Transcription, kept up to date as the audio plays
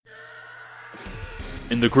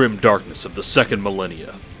In the grim darkness of the second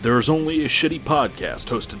millennia, there is only a shitty podcast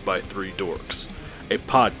hosted by three dorks. A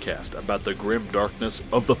podcast about the grim darkness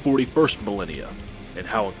of the 41st millennia, and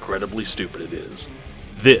how incredibly stupid it is.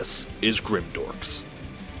 This is Grim Dorks.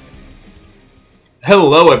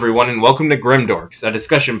 Hello everyone and welcome to Grim Dorks, a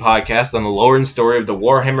discussion podcast on the lore and story of the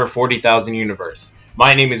Warhammer 40,000 universe.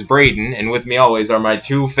 My name is Braden, and with me always are my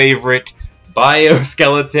two favorite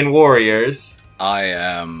bioskeleton warriors. I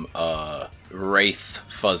am, Wraith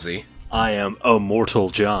Fuzzy. I am Immortal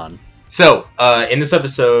John. So, in this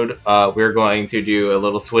episode, we're going to do a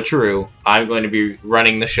little switcheroo. I'm going to be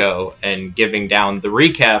running the show and giving down the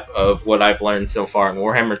recap of what I've learned so far in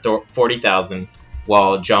Warhammer 40,000,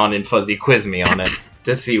 while John and Fuzzy quiz me on it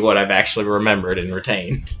to see what I've actually remembered and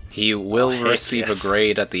retained. He will receive a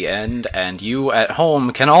grade at the end, and you at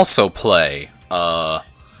home can also play.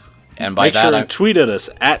 And by Make that, sure and tweet at us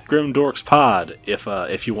at GrimDorksPod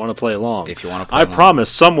if you want to play along. If you want to play I along. promise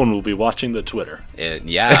someone will be watching the Twitter.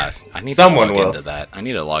 Yeah, I need Someone to log will. into that. I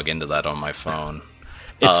need to log into that on my phone.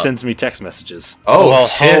 It sends me text messages. Oh, well,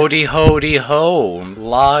 shit. hody ho,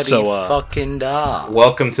 la So, fucking da.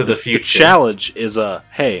 Welcome to the The future. challenge is,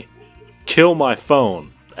 hey, kill my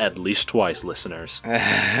phone at least twice, listeners.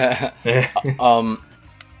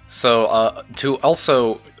 So, to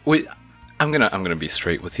also, I'm gonna be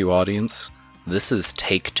straight with you, audience. This is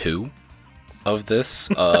take 2 of this.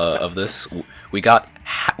 We got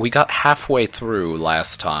halfway through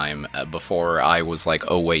last time before I was like,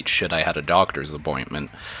 oh wait, shit, I had a doctor's appointment.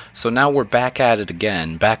 So now we're back at it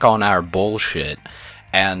again, back on our bullshit.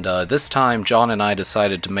 And this time, John and I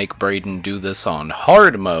decided to make Braden do this on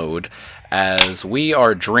hard mode, as we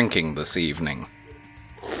are drinking this evening.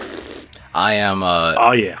 I am,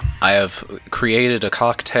 Oh, yeah. I have created a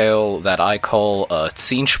cocktail that I call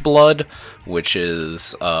Cinch Blood, which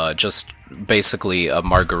is just basically a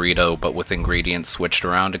margarito, but with ingredients switched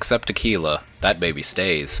around, except tequila. That baby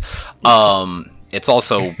stays. It's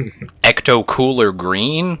also Ecto Cooler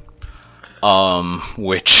Green,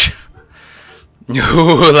 which...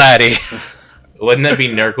 Ooh, laddie. Wouldn't that be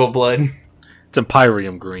Nurgle blood? It's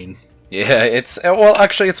Empyreum green. Yeah, it's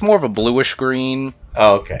more of a bluish green.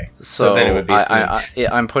 Oh, okay. So then it would be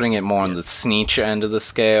I'm putting it more on the Sneech end of the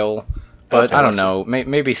scale. But Okay, I don't that's- know.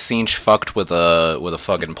 Maybe Sneech fucked with a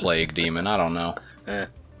fucking plague demon. I don't know.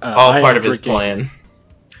 all I part am of his drinking- plan.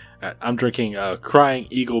 I'm drinking Crying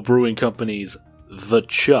Eagle Brewing Company's The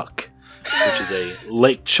Chuck, which is a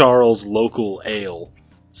Lake Charles local ale.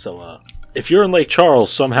 So, if you're in Lake Charles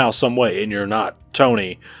somehow, some way, and you're not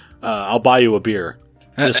Tony, I'll buy you a beer.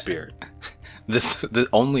 This beer.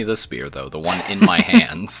 Only this beer though, the one in my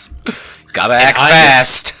hands. Gotta act I'm-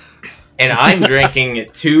 fast. And I'm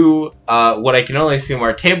drinking two, what I can only assume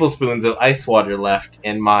are tablespoons of ice water left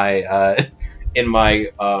in my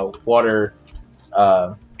water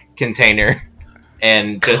container,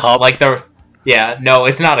 and just Cup? like no,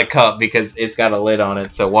 it's not a cup because it's got a lid on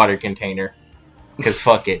it, so water container, because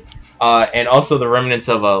fuck it. And also the remnants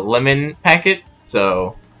of a lemon packet.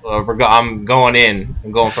 So I'm going in.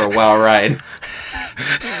 I'm going for a wild ride.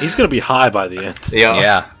 He's going to be high by the end.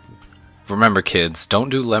 Yeah. Remember, kids, don't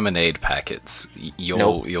do lemonade packets.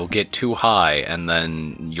 Nope. You'll get too high and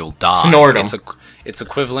then you'll die. Snort 'em. It's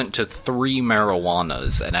equivalent to 3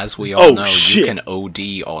 marijuanas, and as we Oh, all know, shit. you can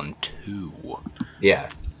OD on 2. Yeah,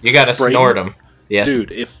 you gotta Braden? snort them. Yes,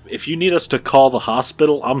 Dude, if you need us to call the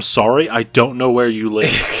hospital, I'm sorry, I don't know where you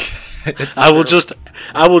live. I will just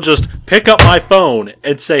pick up my phone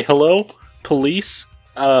and say, hello, police,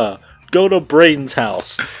 go to Braden's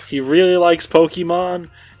house. He really likes Pokemon,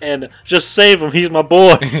 and just save him, he's my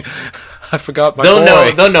boy. I forgot my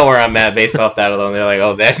they'll boy. know where I'm at based off that alone. They're like,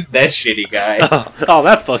 oh, that shitty guy. Oh,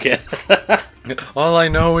 that fuckhead. All I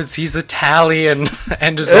know is he's Italian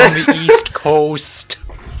and is on the East Coast.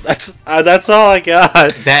 That's all I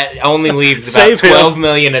got. That only leaves about Save him. 12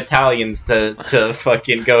 million Italians to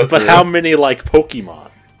fucking go through. But how many like Pokemon?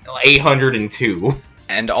 802.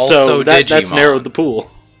 And also that's Digimon. narrowed the pool.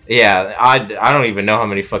 Yeah, I don't even know how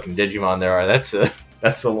many fucking Digimon there are. That's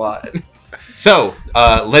a lot. So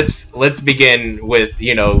let's begin with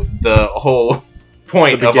the whole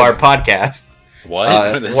point The of our podcast.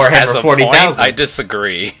 What? This Warhammer has a 40,000. point? I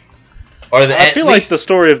disagree. Or I feel like the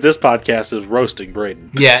story of this podcast is roasting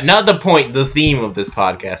Braden. Yeah, not the point, the theme of this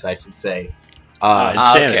podcast, I should say.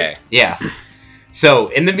 Insanity. Okay. Yeah. So,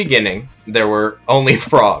 in the beginning, there were only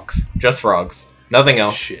frogs. Just frogs. Nothing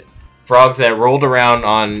else. Shit. Frogs that rolled around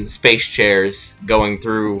on space chairs going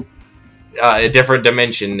through a different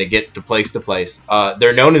dimension to get to place.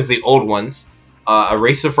 They're known as the Old Ones, a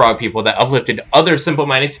race of frog people that uplifted other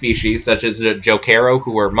simple-minded species, such as the Jokero,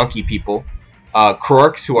 who were monkey people,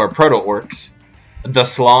 Krorks, who are proto-orcs, the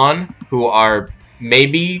Slann, who are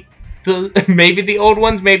maybe the old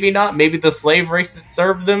ones, maybe not, maybe the slave race that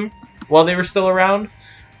served them while they were still around,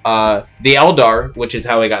 the Eldar, which is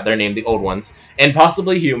how they got their name, the Old Ones, and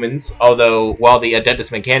possibly humans, although while the Adeptus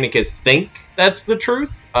Mechanicus think that's the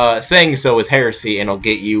truth, saying so is heresy, and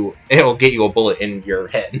it'll get you a bullet in your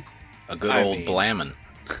head. A good old blammin'.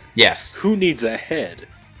 Yes. Who needs a head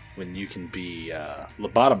when you can be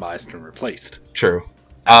lobotomized and replaced? True.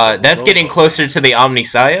 That's getting closer to the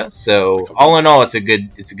Omnissiah, so all in all, it's a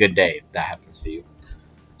good day if that happens to you.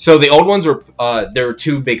 So the Old Ones were, there were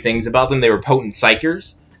two big things about them. They were potent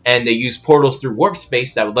psychers, and they used portals through warp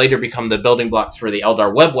space that would later become the building blocks for the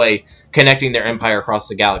Eldar Webway, connecting their empire across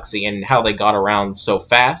the galaxy, and how they got around so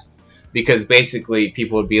fast. Because basically,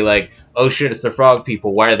 people would be like, oh shit, it's the frog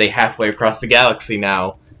people, why are they halfway across the galaxy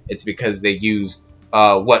now? It's because they used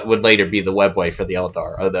what would later be the Webway for the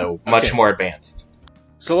Eldar, although much more advanced.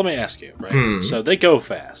 So let me ask you, right? So they go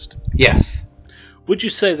fast. Yes. Would you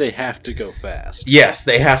say they have to go fast? Yes,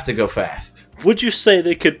 they have to go fast. Would you say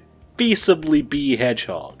they could feasibly be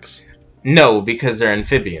hedgehogs? No, because they're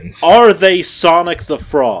amphibians. Are they Sonic the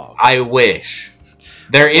Frog? I wish.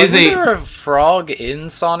 Wasn't there a frog in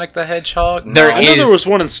Sonic the Hedgehog? No. I know there was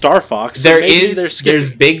one in Star Fox. So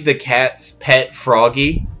there's Big the Cat's pet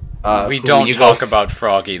Froggy. We don't talk about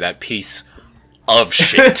Froggy, that piece of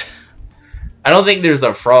shit. I don't think there's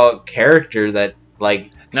a frog character that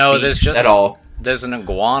there's just at all. There's an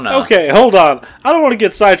iguana. Okay, hold on. I don't want to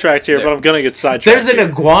get sidetracked here, but I'm gonna get sidetracked. There's an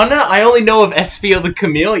iguana? I only know of Espio the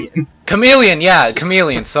chameleon.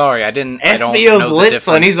 Chameleon. Sorry, I don't know the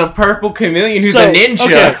difference. He's a purple chameleon who's a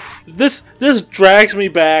ninja. Okay, this drags me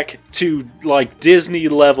back to Disney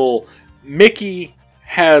level. Mickey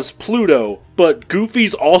has Pluto, but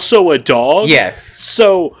Goofy's also a dog? Yes.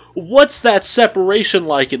 So, what's that separation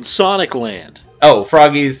like in Sonic Land? Oh,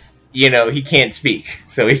 Froggy's, he can't speak,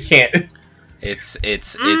 so he can't... It's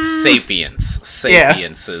sapience.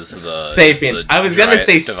 Sapience is the... Sapience. I was gonna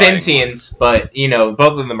say sentience, but,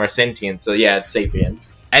 both of them are sentient, so yeah, it's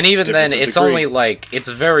sapience. And even then, it's only, it's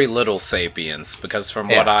very little sapience, because from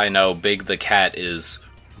what I know, Big the Cat is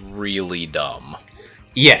really dumb.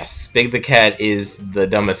 Yes, Big the Cat is the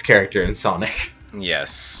dumbest character in Sonic.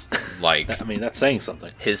 Yes, I mean, that's saying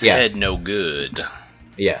something. His head no good.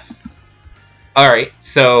 Yes. Alright,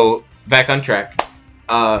 so, back on track.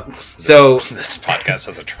 This podcast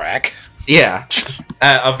has a track? Yeah,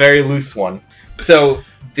 a very loose one. So,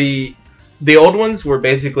 the Old Ones were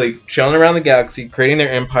basically chilling around the galaxy, creating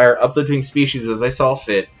their empire, uplifting species as they saw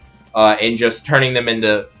fit, and just turning them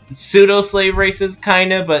into pseudo-slave races,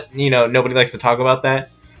 kind of, but, nobody likes to talk about that.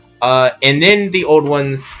 And then the Old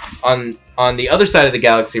Ones, on the other side of the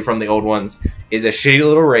galaxy from the Old Ones, is a shitty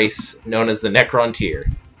little race known as the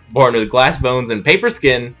Necrontyr, born with glass bones and paper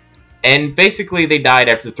skin, and basically they died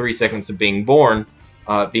after 3 seconds of being born,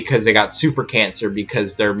 because they got super cancer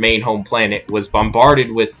because their main home planet was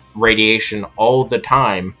bombarded with radiation all the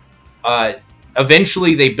time.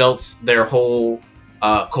 Eventually they built their whole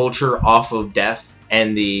culture off of death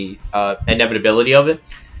and the inevitability of it.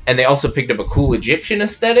 And they also picked up a cool Egyptian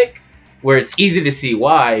aesthetic, where it's easy to see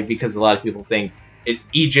why, because a lot of people think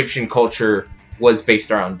Egyptian culture was based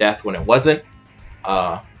around death when it wasn't.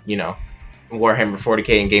 Warhammer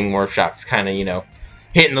 40k and Game Workshop's kind of,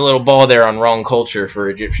 hitting the little ball there on wrong culture for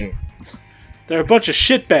Egyptian. They're a bunch of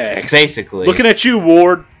shitbags. Basically. Looking at you,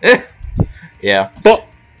 Ward. Yeah. But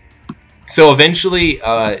so eventually,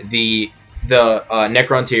 the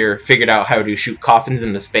Necrontyr figured out how to shoot coffins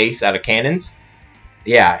into space out of cannons.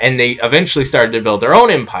 Yeah, and they eventually started to build their own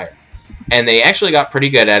empire. And they actually got pretty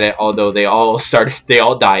good at it, although they all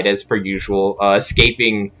died as per usual.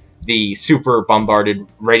 Escaping the super bombarded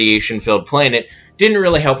radiation-filled planet didn't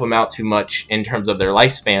really help them out too much in terms of their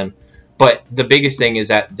lifespan. But the biggest thing is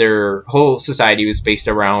that their whole society was based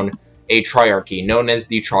around a triarchy, known as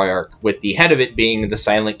the Triarch, with the head of it being the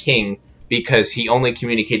Silent King, because he only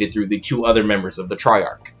communicated through the two other members of the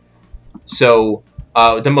Triarch. So,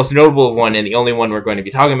 the most notable one, and the only one we're going to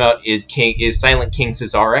be talking about, is Silent King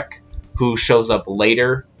Cesarek, who shows up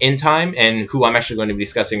later in time, and who I'm actually going to be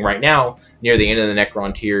discussing right now, near the end of the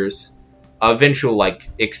Necrontyr's eventual,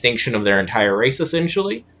 extinction of their entire race,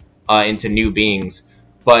 essentially, into new beings.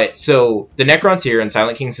 But, so, the Necrontyr and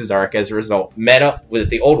Silent King Cesarek, as a result, met up with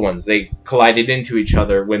the Old Ones. They collided into each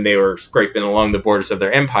other when they were scraping along the borders of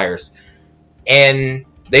their empires. And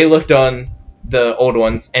they looked on the Old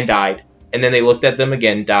Ones and died. And then they looked at them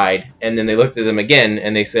again, died. And then they looked at them again,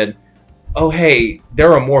 and they said, oh, hey,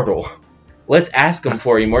 they're immortal. Let's ask them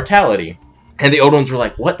for immortality. And the Old Ones were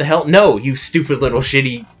like, what the hell? No, you stupid little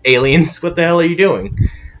shitty aliens. What the hell are you doing?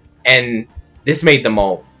 And this made them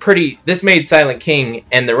all this made Silent King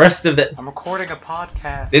and the rest of the... I'm recording a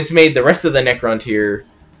podcast. This made the rest of the Necrontyr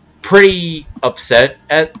pretty upset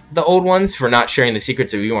at the Old Ones for not sharing the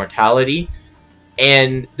secrets of immortality.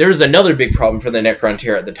 And there was another big problem for the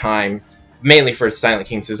Necrontyr at the time, mainly for Silent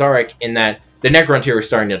King Cesarek, in that the Necrontyr were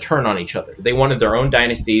starting to turn on each other. They wanted their own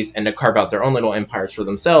dynasties and to carve out their own little empires for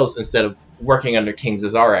themselves instead of working under King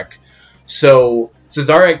Cesarek. So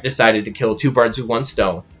Cesarek decided to kill two birds with one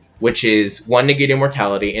stone, which is 1, to get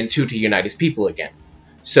immortality, and 2, to unite his people again.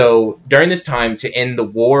 So during this time, to end the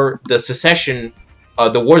war, the secession,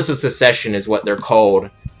 the Wars of Secession is what they're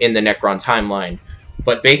called in the Necron timeline.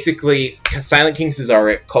 But basically, Silent King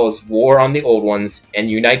Cesarek calls war on the Old Ones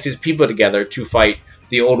and unites his people together to fight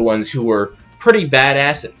the Old Ones, who were pretty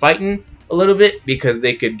badass at fighting a little bit because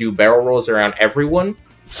they could do barrel rolls around everyone.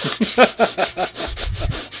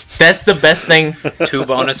 That's the best thing. 2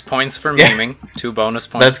 bonus points for memeing. 2 bonus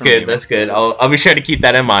points That's for good, memeing. that's good. I'll be sure to keep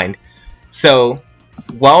that in mind. So,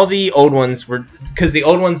 while the Old Ones were... Because the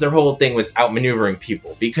Old Ones, their whole thing was outmaneuvering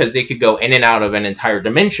people. Because they could go in and out of an entire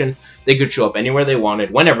dimension. They could show up anywhere they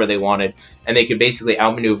wanted, whenever they wanted. And they could basically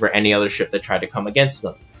outmaneuver any other ship that tried to come against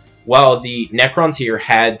them. While the Necrontyr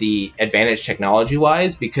had the advantage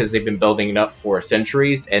technology-wise, because they've been building it up for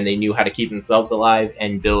centuries, and they knew how to keep themselves alive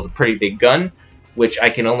and build a pretty big gun, which I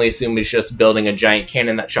can only assume is just building a giant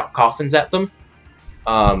cannon that shot coffins at them.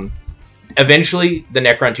 Eventually, the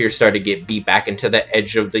Necrontyr started to get beat back into the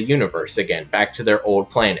edge of the universe again, back to their old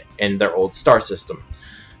planet and their old star system.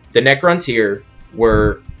 The Necrontyr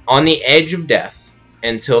were on the edge of death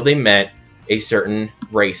until they met a certain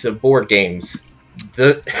race of board games.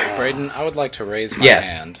 Braden, I would like to raise my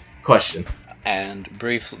hand. Question. And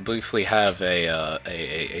briefly have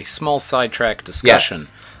a small sidetrack discussion.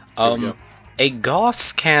 Yes. A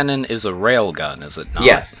Gauss cannon is a railgun, is it not?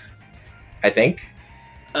 Yes. I think.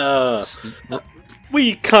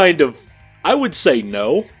 We kind of... I would say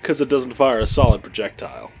no, because it doesn't fire a solid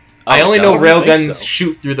projectile. I only know doesn't? railguns so.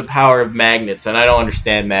 shoot through the power of magnets, and I don't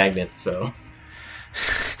understand magnets, so...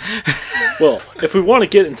 Well, if we want to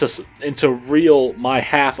get into real, my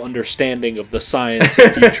half understanding of the science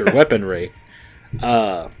of future weaponry,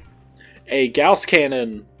 a Gauss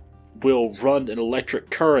cannon will run an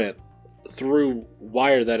electric current through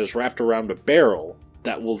wire that is wrapped around a barrel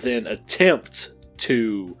that will then attempt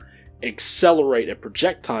to accelerate a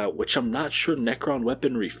projectile, which I'm not sure Necron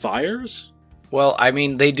weaponry fires. Well, I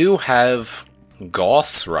mean, they do have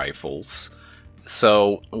Gauss rifles.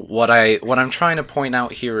 So what I'm trying to point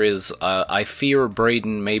out here is I fear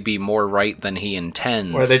Braden may be more right than he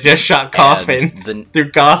intends. Where they just shot coffins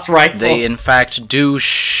through Gauss rifles. They in fact do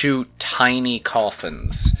shoot tiny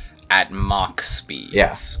coffins at Mach speeds.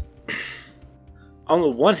 Yes. On the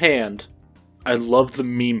one hand, I love the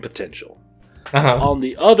meme potential. Uh-huh. On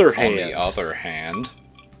the other hand,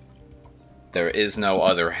 there is no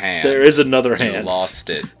other hand. There is another hand. You lost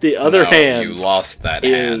it. The other hand. You lost that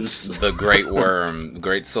is... hand. The great worm,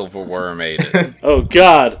 great silver worm ate it. Oh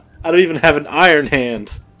God! I don't even have an iron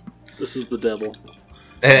hand. This is the devil.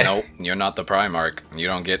 Nope, you're not the Primarch. You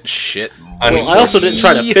don't get shit. Well, I also didn't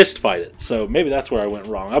try to fist fight it, so maybe that's where I went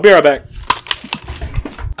wrong. I'll be right back.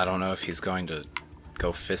 I don't know if he's going to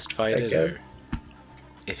go fist fight it, or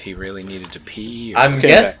if he really needed to pee. Or... I'm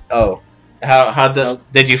guess. Oh,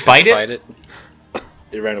 did you fight it?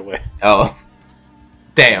 It ran away. Oh,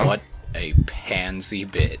 damn! What a pansy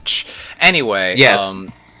bitch. Anyway, yes.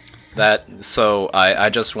 So I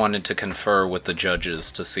just wanted to confer with the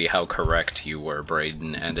judges to see how correct you were,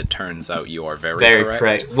 Braden, and it turns out you are very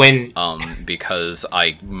correct. Because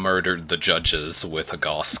I murdered the judges with a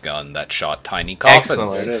Gauss gun that shot tiny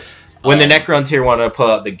coffins. Excellent. When the Necrontyr wanted to pull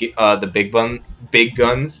out the big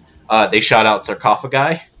guns, they shot out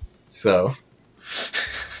sarcophagi. So,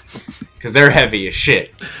 because they're heavy as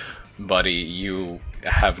shit. Buddy, you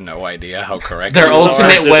have no idea how correct their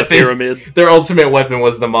ultimate weapon. Pyramid. Their ultimate weapon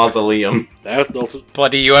was the mausoleum.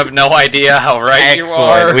 Buddy, you have no idea how right Excellent. you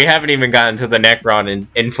are. We haven't even gotten to the Necron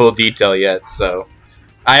in full detail yet, so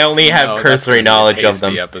I only have cursory knowledge of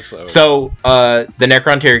them. Episode. So the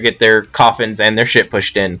Necrontyr get their coffins and their shit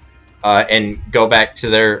pushed in, and go back to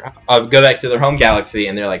their home galaxy,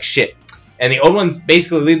 and they're like, shit. And the Old Ones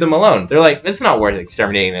basically leave them alone. They're like, it's not worth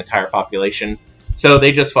exterminating an entire population. So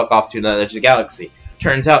they just fuck off to another edge of the galaxy.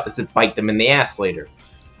 Turns out this would bite them in the ass later.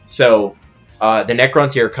 So the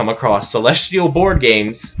Necrontyr come across celestial board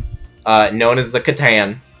games known as the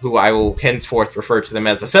Catan, who I will henceforth refer to them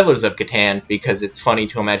as the Settlers of Catan, because it's funny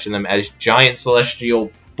to imagine them as giant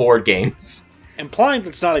celestial board games. implying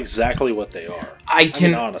that's not exactly what they are. I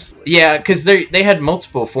mean, honestly. Yeah, because they had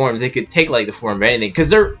multiple forms. They could take like the form of anything, because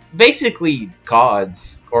they're basically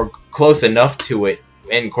gods or close enough to it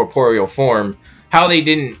in corporeal form. How they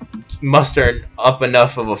didn't muster up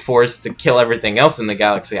enough of a force to kill everything else in the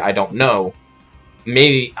galaxy, I don't know.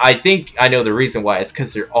 Maybe I think I know the reason why. It's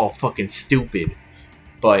because they're all fucking stupid.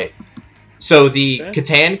 But so the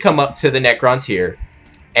Catan come up to the Necrons here,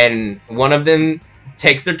 and one of them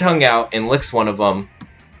takes their tongue out and licks one of them,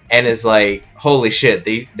 and is like, "Holy shit,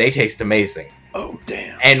 they taste amazing." Oh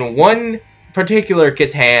damn! And one particular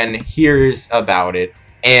Catan hears about it,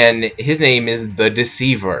 and his name is the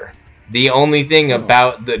Deceiver. The only thing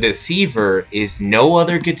about the Deceiver is no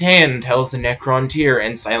other Catan tells the Necrontyr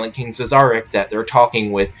and Silent King Cesaric that they're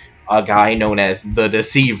talking with a guy known as the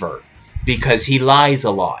Deceiver, because he lies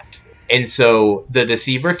a lot. And so the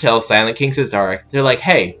Deceiver tells Silent King Cesaric, they're like,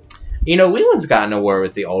 "Hey, we once got in a war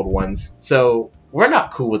with the old ones, so we're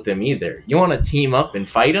not cool with them either. You want to team up and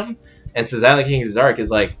fight them?" And so Silent King Cesaric is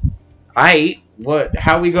like, what?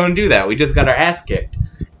 How we gonna do that? We just got our ass kicked.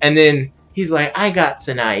 And then he's like, "I got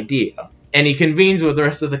an idea." And he convenes with the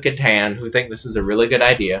rest of the Catan, who think this is a really good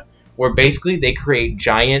idea, where basically they create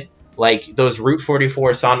giant, like, those Route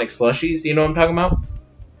 44 Sonic slushies, you know what I'm talking about?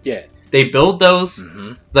 Yeah. They build those,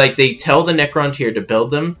 like, they tell the Necrontyr to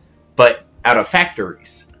build them, but out of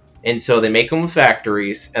factories. And so they make them with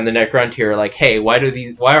factories, and the Necrontyr are like, "Hey, why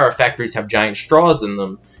our factories have giant straws in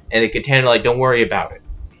them?" And the Catan are like, "Don't worry about it."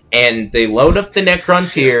 And they load up the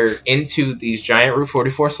Necrontyr into these giant Route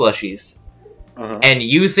 44 slushies, and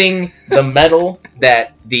using the metal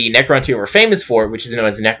that the Necrontyr were famous for, which is known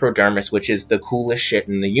as Necrodermis, which is the coolest shit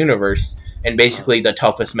in the universe, and basically the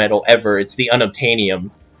toughest metal ever. It's the unobtainium,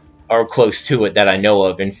 or close to it, that I know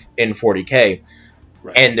of in 40k.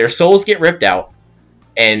 Right. And their souls get ripped out,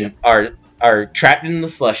 and are trapped in the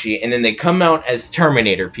slushy, and then they come out as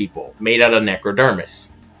Terminator people, made out of Necrodermis.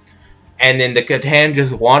 And then the Catan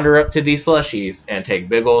just wander up to these slushies and take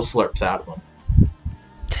big ol' slurps out of them.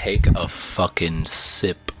 Take a fucking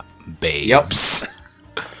sip, babes.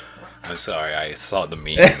 Yep. I'm sorry, I saw the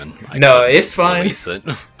meme and I no, it's fine. Release it.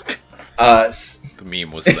 The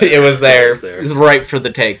meme was there. It was there. It was right for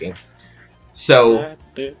the taking. So,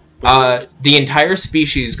 the entire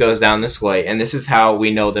species goes down this way, and this is how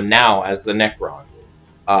we know them now as the Necron.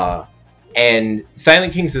 And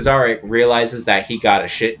Silent King Cesaric realizes that he got a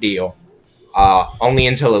shit deal. Only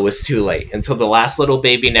until it was too late. Until the last little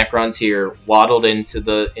baby Necrontyr waddled into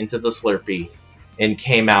the Slurpee and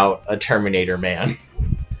came out a Terminator man.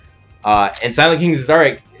 And Silent King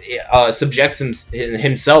Cesaric subjects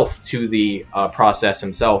himself to the process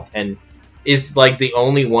himself, and is like the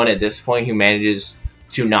only one at this point who manages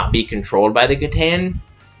to not be controlled by the Catan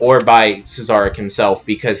or by Cesaric himself,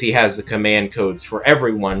 because he has the command codes for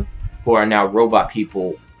everyone who are now robot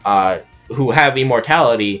people who have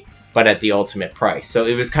immortality, but at the ultimate price. So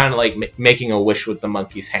it was kind of like making a wish with the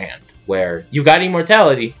monkey's hand, where you got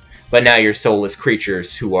immortality, but now you're soulless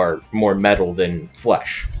creatures who are more metal than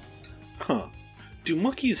flesh. Huh. Do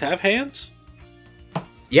monkeys have hands?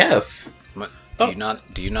 Yes. Do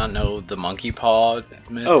you not know the monkey paw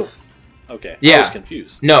myth? Oh, okay. Yeah. I was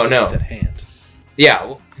confused. No. He said hand.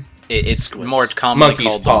 Yeah. It's more commonly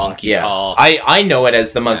called the monkey paw. I know it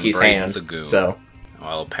as the monkey's hand. So.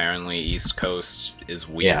 Well, apparently East Coast is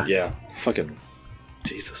weird. Yeah. Fucking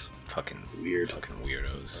Jesus. Fucking weird. Fucking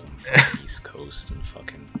weirdos. Fucking East Coast and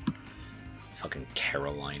fucking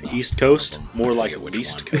Carolina. East Coast? More like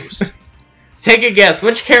least coast. Take a guess.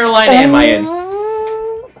 Which Carolina am I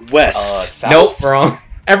in? West. South. Nope, wrong.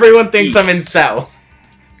 Everyone thinks East. I'm in South.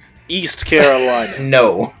 East Carolina.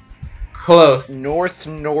 No. Close.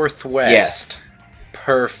 Northwest. Yes.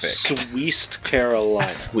 Perfect. Sweest Carolina.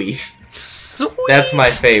 Sweet. That's my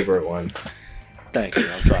favorite one. Thank you,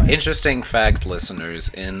 I'm trying. Interesting fact,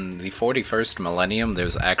 listeners. In the 41st millennium,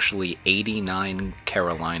 there's actually 89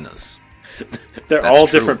 Carolinas. They're That's all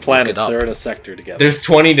true. different planets. They're in a sector together. There's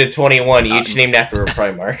 20 to 21, each named after a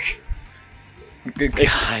Primarch.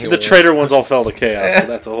 The traitor ones all fell to chaos, but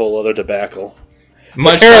that's a whole other debacle.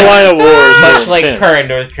 Much Carolina Wars, much like current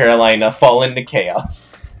North Carolina, fall into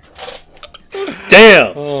chaos.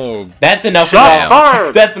 Damn. Oh, that's enough.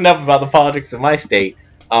 That's enough about the politics of my state.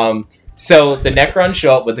 So the Necrons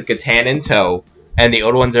show up with the Catan in tow, and the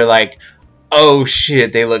old ones are like, "Oh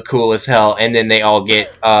shit, they look cool as hell," and then they all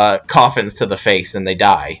get coffins to the face and they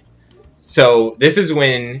die. So this is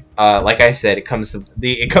when, like I said, it comes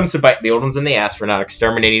to bite the old ones in the ass for not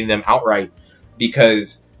exterminating them outright,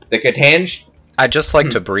 because the Catan I'd just like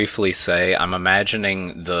to briefly say I'm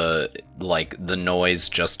imagining the noise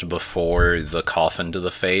just before the coffin to the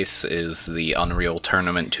face is the Unreal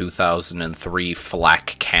Tournament 2003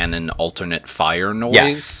 flak cannon alternate fire noise,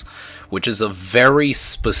 Yes. which is a very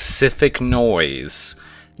specific noise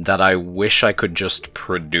that I wish I could just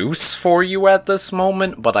produce for you at this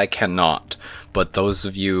moment, but I cannot. But those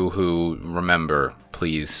of you who remember,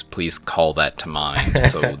 please call that to mind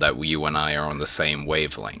so that you and I are on the same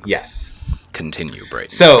wavelength. Yes. Continue,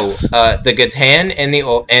 Brayden. So, the Gatan and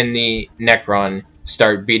the Necron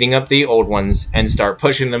start beating up the old ones and start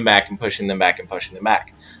pushing them back and pushing them back and pushing them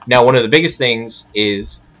back. Now, one of the biggest things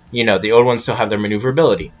is, the old ones still have their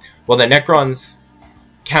maneuverability. Well, the Necrons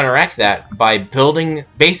counteract that by building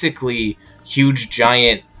basically huge,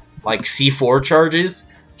 giant, C4 charges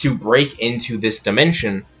to break into this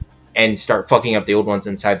dimension and start fucking up the old ones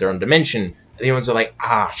inside their own dimension. The old ones are like,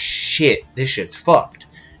 shit, this shit's fucked.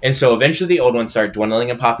 And so eventually the old ones start dwindling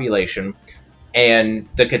in population, and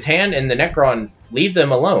the Catan and the Necron leave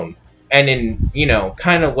them alone. And in,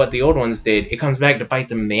 kind of what the old ones did, it comes back to bite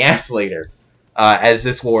them in the ass later, as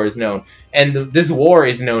this war is known. And this war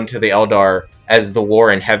is known to the Eldar as the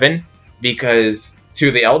War in Heaven, because to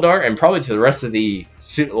the Eldar, and probably to the rest of the,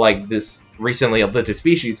 this recently uplifted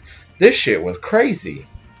species, this shit was crazy.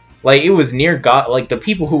 It was near God, the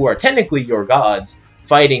people who are technically your gods,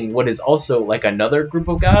 fighting what is also another group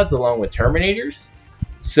of gods along with Terminators.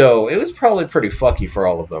 So it was probably pretty fucky for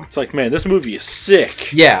all of them. It's like, man, this movie is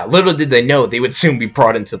sick. Yeah, little did they know they would soon be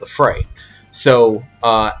brought into the fray. So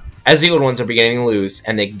as the old ones are beginning to lose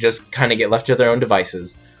and they just kind of get left to their own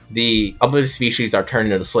devices, the uplifted species are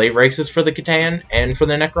turned into slave races for the Catan and for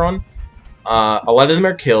the Necron. A lot of them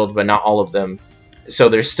are killed, but not all of them. So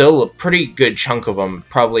there's still a pretty good chunk of them,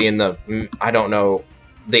 probably in the, I don't know,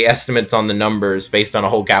 the estimates on the numbers based on a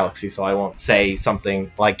whole galaxy, so I won't say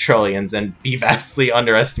something like trillions and be vastly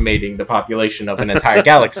underestimating the population of an entire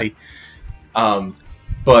galaxy. But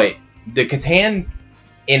the Catan,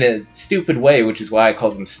 in a stupid way, which is why I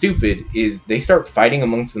call them stupid, is they start fighting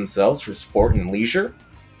amongst themselves for sport and leisure,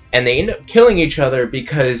 and they end up killing each other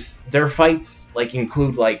because their fights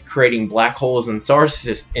include creating black holes in star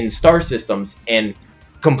systems and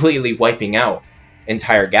completely wiping out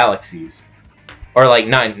entire galaxies. Or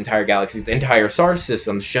not entire galaxies, entire star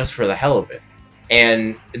systems, just for the hell of it.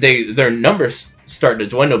 And their numbers start to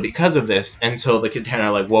dwindle because of this, until the Catan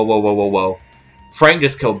are like, whoa. Frank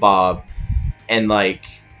just killed Bob, and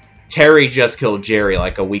Terry just killed Jerry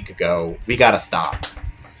a week ago. We gotta stop.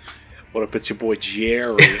 What up, it's your boy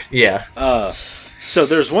Jerry. Yeah. So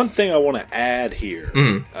there's one thing I want to add here.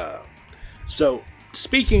 Mm-hmm. So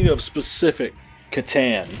speaking of specific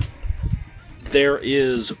Catan, there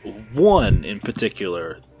is one in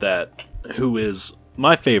particular who is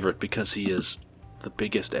my favorite because he is the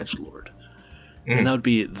biggest edgelord, and that would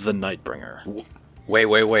be the Nightbringer.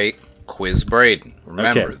 Wait. Quiz Brayden.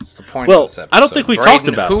 Remember, Okay. it's the point Well, of this episode. I don't think we Brayden, talked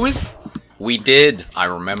about who is. We did. I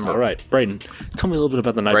remember. All right, Brayden, tell me a little bit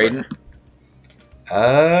about the Nightbringer.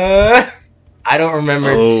 I don't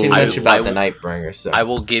remember too much about the Nightbringer. So I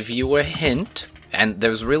will give you a hint, and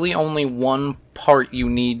there's really only one part you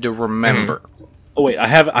need to remember. Mm-hmm. Oh wait, I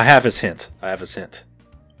have his hint.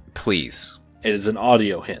 Please. It is an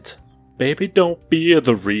audio hint. Baby, don't be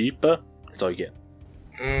the Reaper. That's all you get.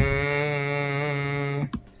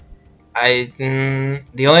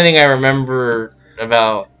 The only thing I remember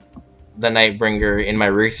about the Nightbringer in my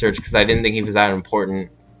research, because I didn't think he was that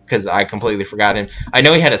important, because I completely forgot him. I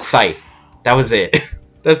know he had a scythe. That was it.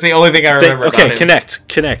 That's the only thing I remember. Okay, about him.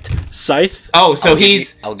 connect. Scythe. Oh, so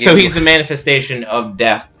he's he's the manifestation of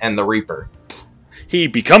death and the Reaper. He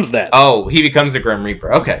becomes that. Oh, he becomes the Grim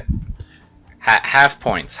Reaper. Okay. Half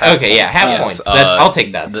points. Half points. I'll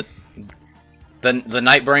take that. The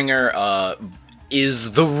Nightbringer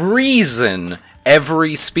is the reason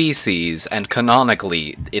every species, and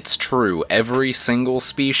canonically, it's true, every single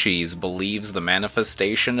species believes the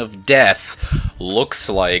manifestation of death looks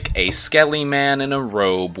like a skelly man in a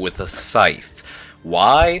robe with a scythe.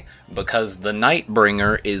 Why? Because the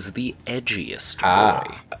Nightbringer is the edgiest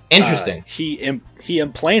boy. Interesting. He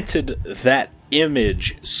implanted that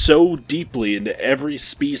image so deeply into every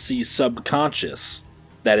species' subconscious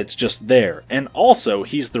that it's just there. And also,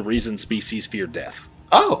 he's the reason species fear death.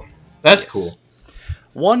 Oh, that's cool.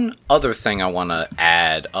 One other thing I want to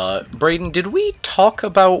add, Brayden, did we talk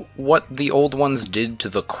about what the old ones did to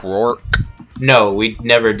the Quark? No, we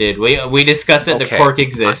never did. We discussed that the Quark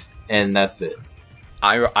exists, and that's it.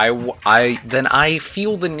 I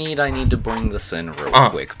feel the need. I need to bring this in real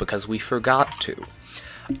quick because we forgot to.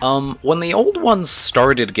 When the old ones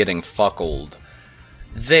started getting fuckled,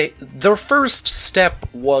 Their first step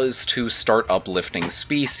was to start uplifting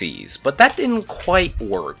species, but that didn't quite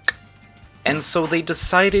work. And so they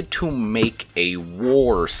decided to make a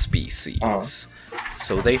war species.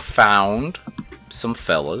 So they found some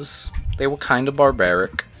fellas. They were kind of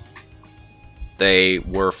barbaric. They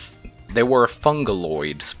were a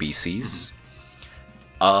fungaloid species.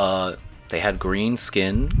 They had green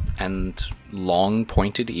skin and long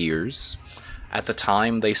pointed ears. At the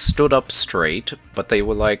time, they stood up straight, but they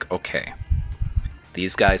were like, okay,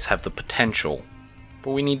 these guys have the potential,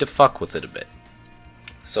 but we need to fuck with it a bit.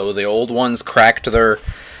 So the old ones cracked their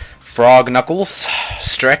frog knuckles,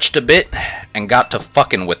 stretched a bit, and got to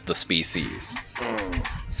fucking with the species.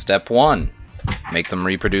 Step 1, make them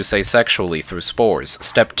reproduce asexually through spores.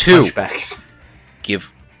 Step 2, Hunchbacks.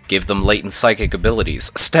 give them latent psychic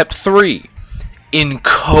abilities. Step 3,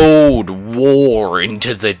 encode war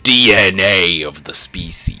into the DNA of the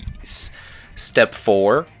species. Step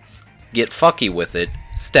 4, get fucky with it.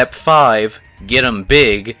 Step 5, get 'em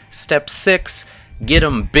big. Step 6, get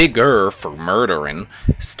 'em bigger for murdering.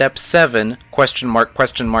 Step 7, question mark,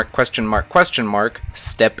 question mark, question mark, question mark.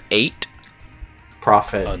 Step 8,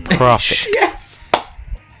 Profit. profit. Yes!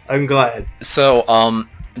 I'm glad. So,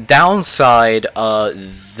 downside,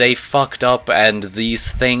 they fucked up and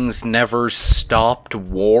these things never stopped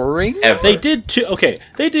warring? Ever. They did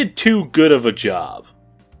too good of a job.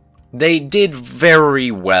 They did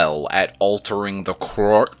very well at altering the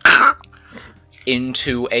Krork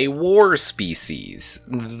into a war species.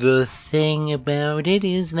 The thing about it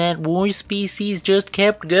is that war species just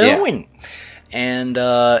kept going. Yeah. And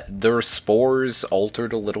their spores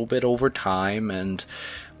altered a little bit over time, and,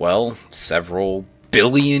 well, several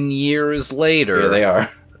billion years later, Here they are.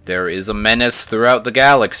 There is a menace throughout the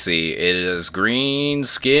galaxy. It is green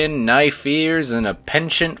skin, knife ears, and a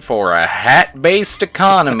penchant for a hat-based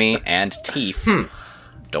economy, and teeth.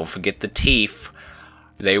 Don't forget the teeth.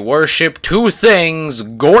 They worship two things,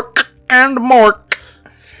 Gork and Mork.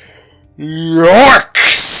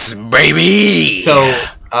 Yorks, baby! So,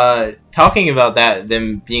 talking about that,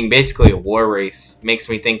 them being basically a war race, makes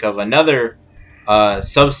me think of another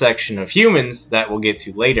subsection of humans that we'll get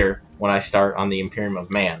to later when I start on the Imperium of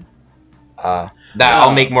Man.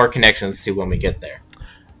 I'll make more connections to when we get there.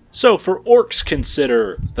 So, for orcs,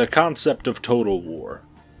 consider the concept of total war.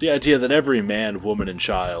 The idea that every man, woman, and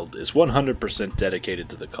child is 100% dedicated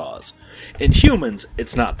to the cause. In humans,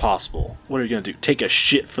 it's not possible. What are you going to do? Take a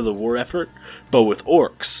shit for the war effort? But with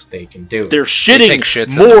orcs, They can do it. they're shitting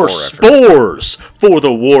shits in the more war spores for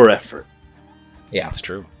the war effort. Yeah. That's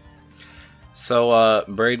true. So,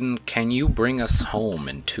 Braden, can you bring us home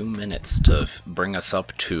in 2 minutes to bring us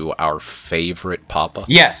up to our favorite Papa?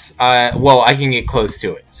 Yes. Well, I can get close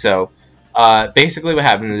to it. So, basically what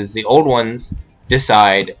happens is the old ones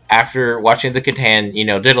decide, after watching the Catan,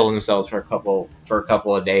 diddle themselves for a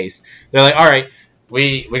couple of days, they're like, all right,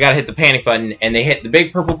 we gotta hit the panic button, and they hit the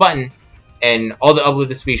big purple button, and all the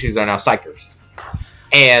uplifted species are now psychers.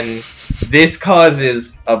 And this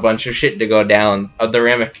causes a bunch of shit to go down,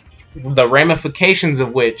 the ramifications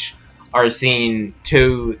of which are seen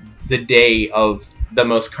to the day of the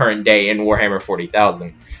most current day in Warhammer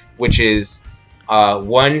 40,000, which is,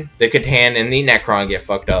 one, the Catan and the Necron get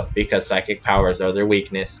fucked up because psychic powers are their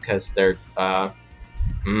weakness, because they're, hang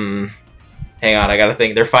on, I gotta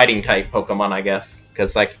think, they're fighting type Pokemon, I guess,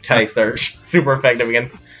 because psychic types are super effective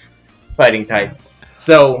against fighting types.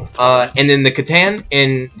 So, and then the Catan,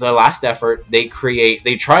 in the last effort, they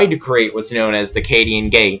tried to create what's known as the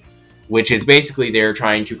Cadian Gate, which is basically they're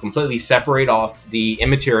trying to completely separate off the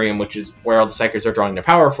Immaterium, which is where all the Psychers are drawing their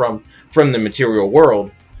power from the material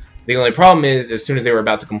world. The only problem is, as soon as they were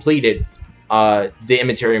about to complete it, the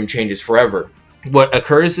Immaterium changes forever. What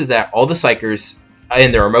occurs is that all the Psychers,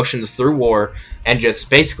 and their emotions through war, and just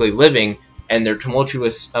basically living, and their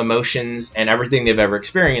tumultuous emotions, and everything they've ever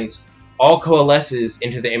experienced, all coalesces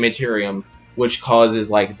into the Immaterium, which causes,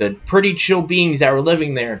 the pretty chill beings that were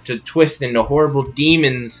living there to twist into horrible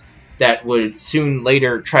demons that would soon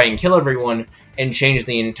later try and kill everyone, and change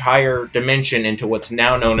the entire dimension into what's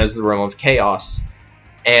now known as the Realm of Chaos.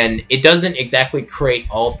 And it doesn't exactly create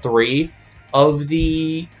all three of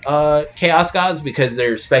the Chaos Gods, because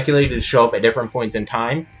they're speculated to show up at different points in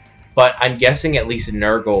time, but I'm guessing at least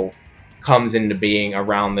Nurgle comes into being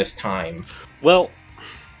around this time. Well,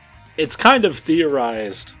 it's kind of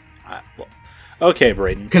theorized. Okay,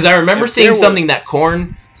 Braden. Because I remember seeing something that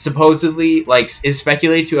Khorne supposedly is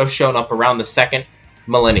speculated to have shown up around the second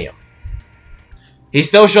millennium. He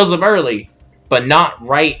still shows up early, but not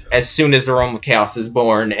right as soon as the Realm of Chaos is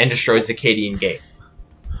born and destroys the Cadian Gate.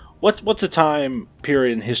 What's a time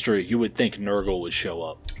period in history you would think Nurgle would show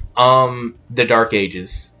up? The Dark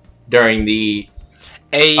Ages during the.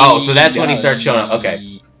 Hey, So that's when he starts showing up.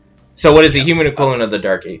 Okay. So what is the human equivalent of the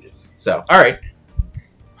Dark Ages? So all right.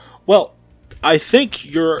 Well, I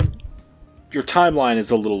think your timeline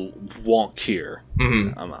is a little wonk here.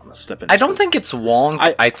 Mm-hmm. I'm gonna step in. I don't think it's wonk.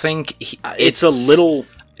 I think it's a little.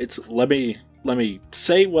 It's let me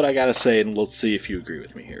say what I gotta say, and let's see if you agree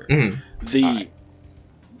with me here. Mm-hmm.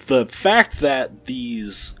 The fact that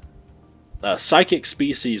these psychic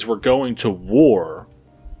species were going to war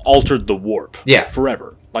altered the warp. Yeah.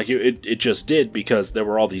 Forever. Like it just did, because there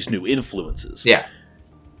were all these new influences. Yeah.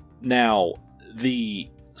 Now the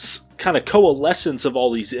kind of coalescence of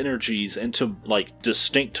all these energies into like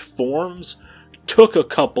distinct forms took a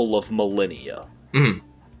couple of millennia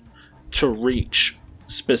to reach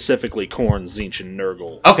specifically Khorne, Tzeentch, and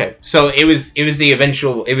Nurgle. Okay, so it was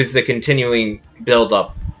the continuing build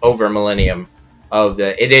up over millennium of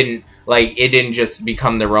it didn't just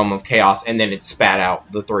become the realm of chaos and then it spat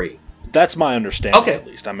out the three. That's my understanding, Okay. at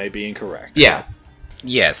least. I may be incorrect. Yeah.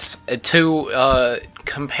 Yes. To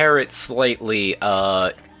compare it slightly,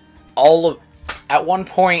 at one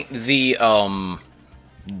point the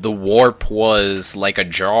warp was like a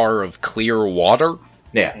jar of clear water.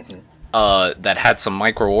 Yeah. That had some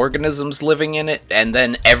microorganisms living in it, and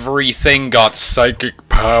then everything got psychic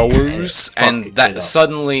powers, and that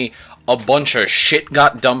suddenly a bunch of shit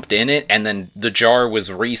got dumped in it, and then the jar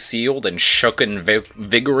was resealed and shooken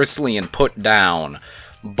vigorously and put down.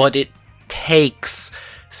 But it takes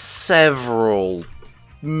several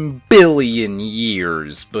billion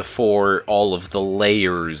years before all of the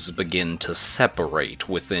layers begin to separate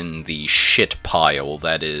within the shit pile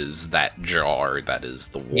that is that jar, that is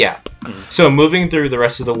the warp. Yeah. So moving through the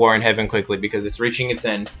rest of the War in Heaven quickly, because it's reaching its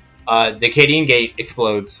end, the Cadian Gate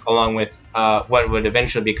explodes, along with what would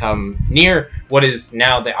eventually become near what is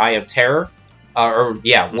now the Eye of Terror, what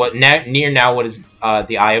is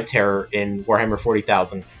the Eye of Terror in Warhammer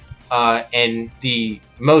 40,000. And the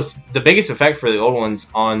biggest effect for the old ones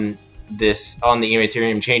on the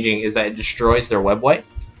Immaterium changing is that it destroys their webway,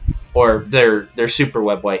 or their super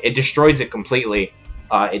webway. It destroys it completely.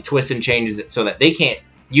 It twists and changes it so that they can't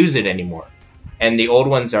use it anymore. And the old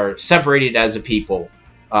ones are separated as a people.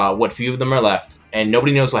 What few of them are left, and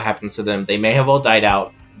nobody knows what happens to them. They may have all died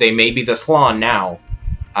out. They may be the Slann now,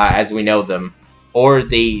 as we know them. Or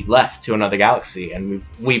they left to another galaxy, and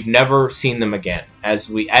we've never seen them again. As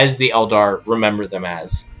the Eldar remember them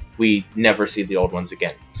as, we never see the old ones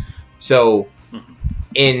again. So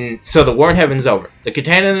the War in Heaven's over. The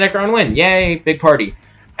Catan and the Necron win. Yay, big party.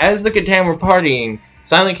 As the Catan were partying,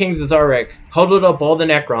 Silent King Zazarek huddled up all the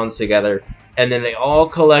Necrons together, and then they all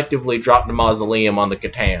collectively dropped a mausoleum on the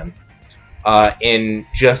Catan, in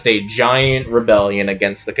just a giant rebellion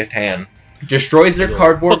against the Catan. Destroys their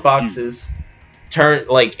cardboard boxes.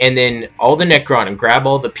 And then all the Necron and grab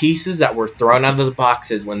all the pieces that were thrown out of the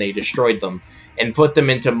boxes when they destroyed them and put them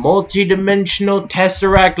into multi-dimensional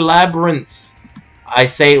Tesseract labyrinths. I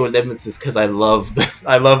say it with emphasis because I love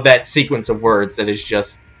that sequence of words that is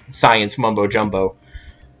just science mumbo jumbo.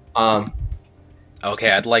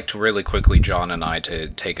 Okay, I'd like to really quickly, John and I, to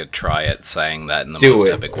take a try at saying that in the most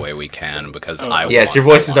epic way we can, because your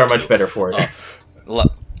voices are much better for it.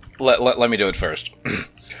 Let me do it first.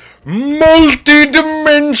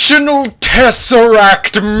 Multi-dimensional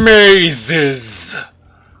Tesseract mazes!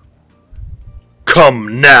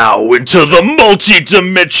 Come now into the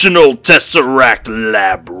multi-dimensional Tesseract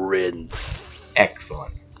labyrinth.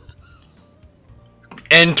 Excellent.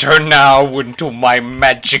 Enter now into my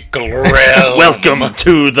magical realm. Welcome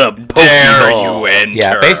to the Pokeball. Dare you enter.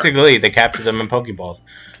 Yeah, basically, they capture them in Pokeballs.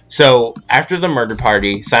 So, after the murder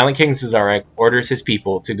party, Silent King Zazarek orders his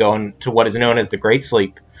people to go into what is known as the Great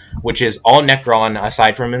Sleep, which is all Necron,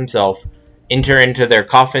 aside from himself, enter into their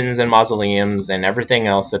coffins and mausoleums and everything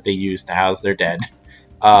else that they use to house their dead,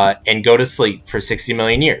 and go to sleep for 60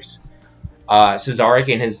 million years. Zazarek,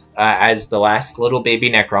 as the last little baby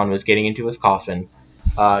Necron was getting into his coffin,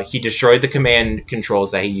 he destroyed the command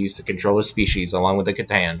controls that he used to control his species, along with the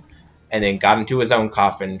Catan, and then got into his own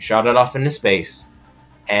coffin, shot it off into space,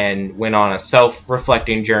 and went on a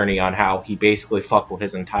self-reflecting journey on how he basically fucked with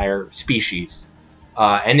his entire species.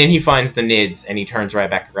 And then he finds the Nids, and he turns right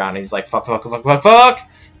back around, and he's like, fuck.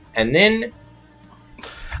 And then...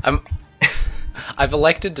 I've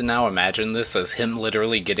elected to now imagine this as him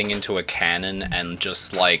literally getting into a cannon and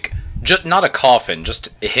just not a coffin, just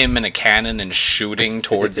him in a cannon and shooting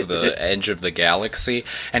towards the edge of the galaxy,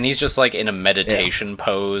 and he's just like in a meditation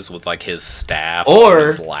pose with like his staff on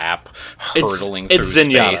his lap, hurtling through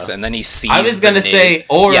space, and then he sees then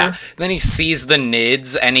he sees the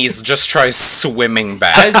Nids and he's just tries swimming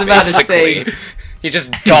back. I was about to say, He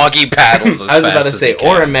just doggy paddles as I was fast about to as say, he can.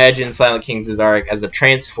 or imagine Silent King Zazarek as a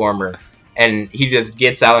transformer, and he just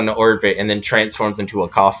gets out into orbit and then transforms into a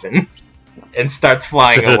coffin and starts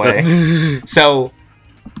flying away. So,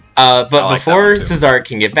 but like before that one, too. Zazarek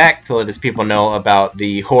can get back to let his people know about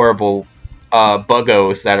the horrible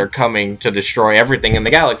buggos that are coming to destroy everything in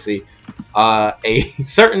the galaxy, a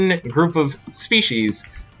certain group of species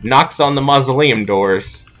knocks on the mausoleum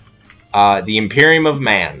doors, the Imperium of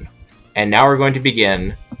Man. And now we're going to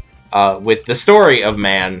begin with the story of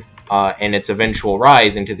Man and its eventual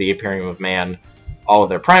rise into the Imperium of Man, all of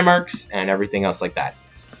their Primarchs, and everything else like that.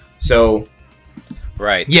 So,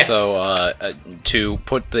 Right. Yes. So, to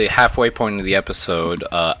put the halfway point of the episode,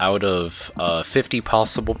 out of 50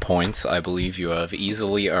 possible points, I believe you have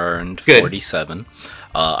easily earned Good. 47.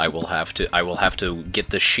 I will have to get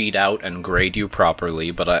the sheet out and grade you properly,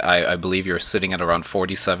 but I believe you're sitting at around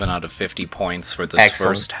 47 out of 50 points for this Excellent.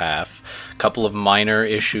 first half. A couple of minor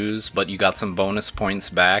issues, but you got some bonus points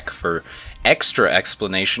back for extra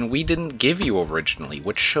explanation we didn't give you originally,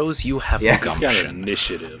 which shows you have Yes. He's got gumption.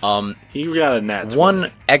 initiative. He got a nat 20.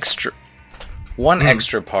 One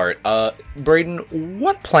extra part. Braden,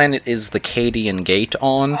 what planet is the Cadian Gate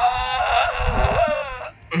on?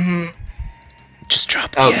 Just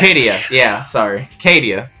drop the oh, N. Cadia. Yeah, sorry.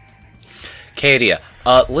 Cadia. Cadia.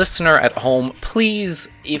 Listener at home,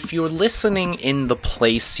 please, if you're listening in the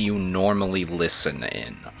place you normally listen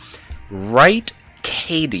in, write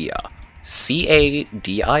Cadia,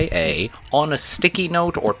 Cadia, on a sticky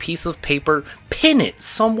note or piece of paper, pin it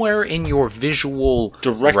somewhere in your visual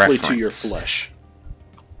directly to your reference. flesh.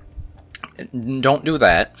 Don't do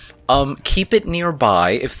that. Keep it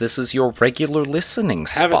nearby if this is your regular listening Have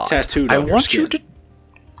spot. it tattooed on your skin.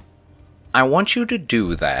 I want you to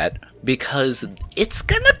do that because it's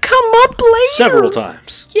gonna come up later. Several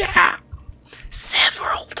times. Yeah.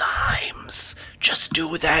 Several times. Just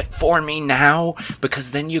do that for me now,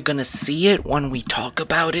 because then you're gonna see it when we talk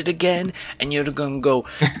about it again, and you're gonna go,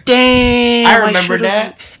 damn, I remember should've-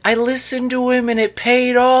 that. I listened to him and it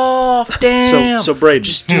paid off, damn. So Braden,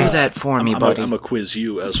 just do that for me, buddy. I'm gonna quiz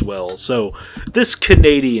you as well. So this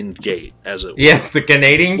Canadian Gate, as it Yes, the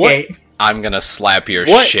Canadian What? Gate. I'm gonna slap your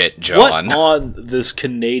what shit, John. What on this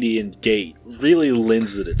Canadian Gate really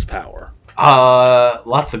lends it its power?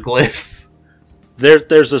 Lots of glyphs.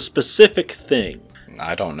 There's a specific thing.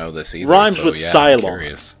 I don't know this either. Rhymes so with yeah, I'm Cylon.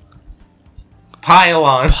 curious.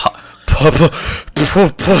 Pylons.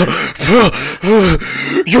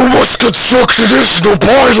 You must construct additional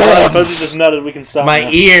If I just nutted, we can stop. My now.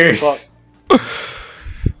 ears. Fuck.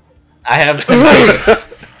 I have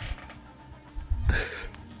tinnitus.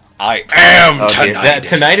 I am Okay, that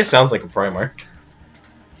tinnitus. tinnitus sounds like a Primarch.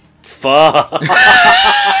 Fuck.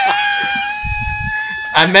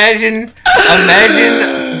 Imagine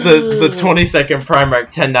the 22nd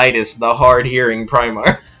Primarch tinnitus, the hard-hearing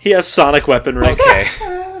Primarch. He has sonic weaponry. Okay.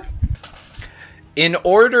 In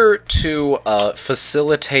order to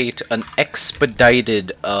facilitate an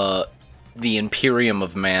expedited the Imperium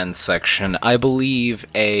of Man section, I believe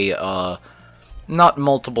a not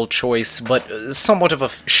multiple choice, but somewhat of a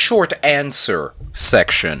short answer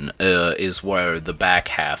section is where the back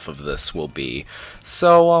half of this will be.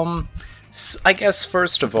 So, I guess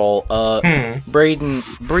first of all, Braden,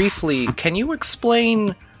 briefly, can you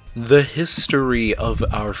explain the history of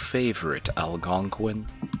our favorite Algonquin?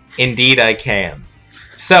 Indeed, I can.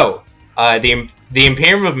 So, the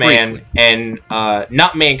Imperium of Man, Briefly. and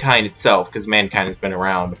not mankind itself, because mankind has been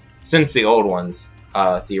around since the old ones,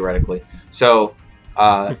 theoretically. So,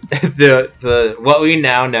 the what we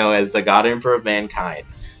now know as the God Emperor of Mankind,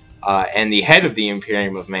 and the head of the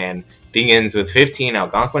Imperium of Man begins with 15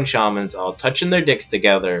 Algonquin shamans all touching their dicks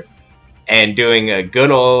together and doing a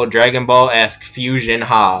good old Dragon Ball-esque fusion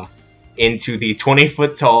into the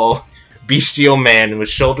 20-foot tall bestial man with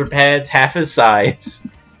shoulder pads half his size,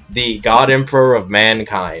 the God Emperor of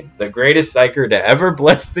Mankind, the greatest psyker to ever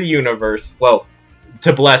bless the universe, well,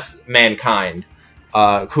 to bless mankind,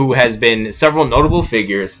 who has been several notable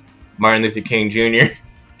figures: Martin Luther King Jr.,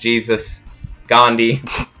 Jesus, Gandhi.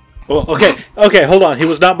 Well, okay, hold on. He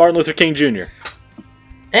was not Martin Luther King Jr.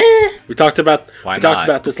 We talked about Why we talked not?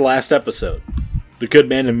 about this last episode. The good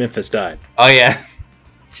man in Memphis died, Oh yeah,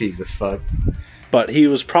 Jesus fuck. but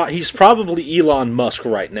he's probably Elon Musk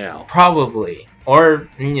right now. Probably. Or,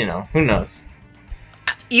 who knows?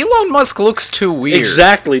 Elon Musk looks too weird.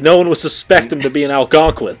 Exactly. No one would suspect him to be an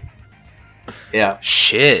Algonquin Yeah.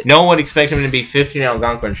 Shit. No one would expect him to be 15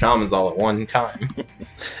 Algonquin shamans all at one time.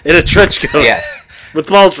 in a trench coat. Yes. with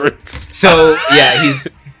pauldrons. So, yeah, he's...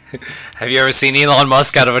 Have you ever seen Elon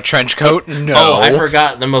Musk out of a trench coat? No. Oh, I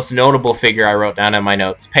forgot the most notable figure I wrote down in my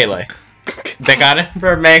notes. Pele. The God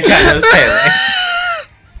Emperor of Mankind was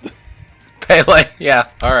Pele. Pele, yeah,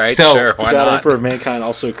 all right, So, sure, The why God not? Emperor of Mankind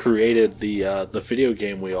also created the video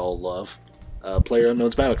game we all love,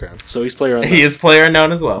 PlayerUnknown's Battlegrounds. So he's PlayerUnknown. He is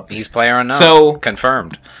PlayerUnknown as well. He's player unknown. So-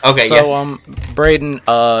 confirmed. Okay, So, yes. Braden,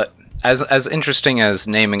 as interesting as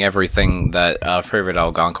naming everything that Favorite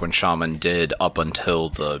Algonquin Shaman did up until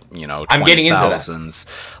the I'm getting into that.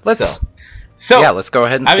 20,000s, let's So, let's go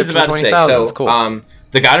ahead and I skip was to the about to say, 20,000s. so, Cool.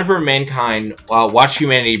 the God Emperor of Mankind watched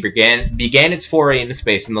humanity began its foray into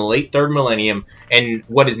space in the late 3rd millennium and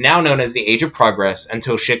what is now known as the Age of Progress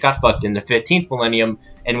until shit got fucked in the 15th millennium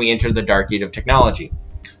and we entered the Dark Age of Technology.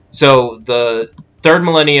 So the 3rd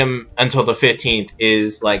millennium until the 15th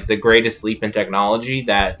is like the greatest leap in technology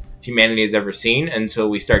that humanity has ever seen until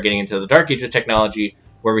we start getting into the Dark Age of Technology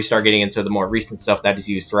where we start getting into the more recent stuff that is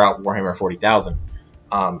used throughout Warhammer 40,000.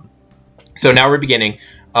 So now we're beginning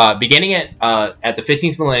at the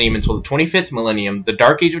 15th millennium until the 25th millennium. The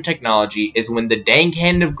Dark Age of Technology is when the dank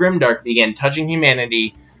hand of Grimdark began touching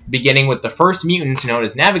humanity, beginning with the first mutants known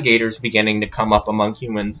as Navigators beginning to come up among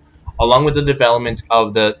humans, along with the development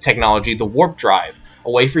of the technology, the warp drive,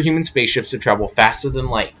 a way for human spaceships to travel faster than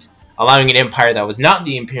light, allowing an empire that was not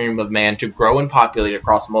the Imperium of Man to grow and populate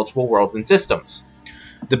across multiple worlds and systems.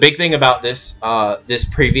 The big thing about this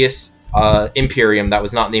previous Imperium that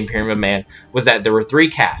was not the Imperium of Man was that there were 3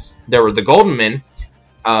 castes. There were the Golden Men,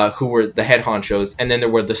 who were the head honchos, and then there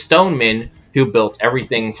were the Stone Men who built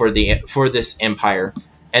everything for this empire.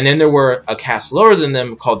 And then there were a caste lower than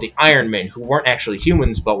them called the Iron Men, who weren't actually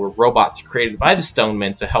humans but were robots created by the Stone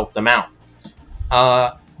Men to help them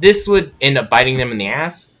out. This would end up biting them in the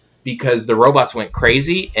ass because the robots went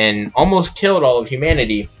crazy and almost killed all of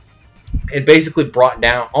humanity. It basically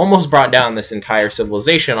almost brought down this entire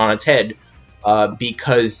civilization on its head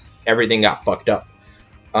because everything got fucked up.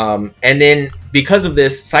 And then because of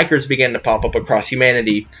this, psychers began to pop up across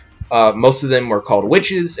humanity. Most of them were called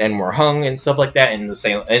witches and were hung and stuff like that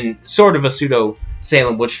in sort of a pseudo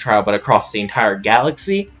Salem witch trial, but across the entire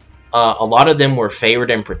galaxy. A lot of them were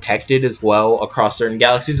favored and protected as well across certain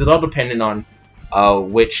galaxies. It all depended on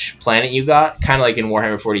which planet you got. Kind of like in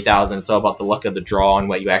Warhammer 40,000, it's all about the luck of the draw and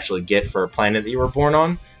what you actually get for a planet that you were born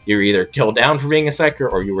on. You were either killed down for being a psyker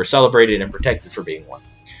or you were celebrated and protected for being one.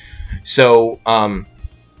 So, and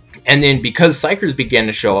then because psykers began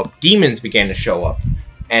to show up, demons began to show up.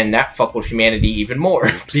 And that fucked with humanity even more.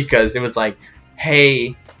 Because it was like,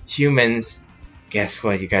 hey, humans, guess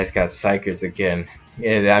what? You guys got psykers again.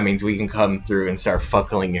 Yeah, that means we can come through and start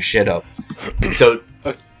fuckling your shit up. So,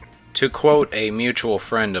 To quote a mutual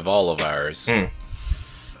friend of all of ours. yeah.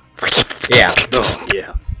 Oh,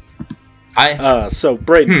 yeah. So,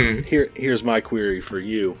 Braden, here's my query for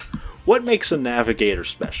you. What makes a navigator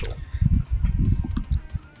special?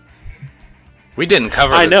 We didn't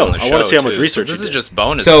cover I this know. on the show. I wanna see how much too, research so this you is did. just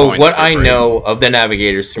bonus So points what for I Braden. know of the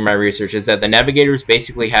Navigators through my research is that the Navigators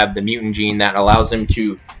basically have the mutant gene that allows them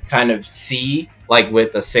to kind of see, like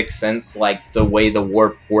with a sixth sense, like the way the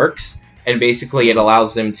warp works. And basically it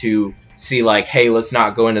allows them to see like, hey, let's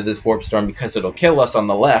not go into this warp storm because it'll kill us on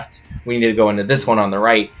the left. We need to go into this one on the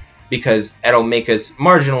right because it'll make us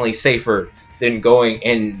marginally safer than going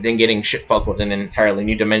and then getting shit fucked with in an entirely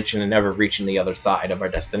new dimension and never reaching the other side of our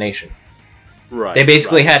destination. Right. They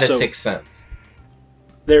basically had a So, sixth sense.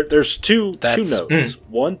 There's two That's- nodes.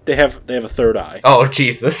 One, they have a third eye. Oh,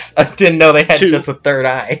 Jesus. I didn't know they had 2, just a third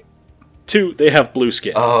eye. 2, they have blue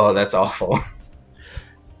skin. Oh, that's awful.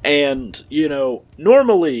 And,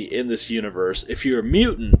 normally in this universe, if you're a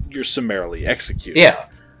mutant, you're summarily executed. Yeah.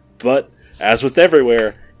 But, as with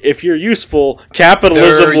everywhere, if you're useful,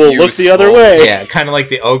 capitalism They're will look the other useful. way. Yeah, kind of like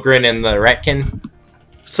the Ogren and the Ratkin.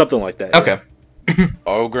 Something like that. Okay.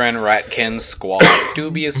 Ogren, Ratkin, Squad,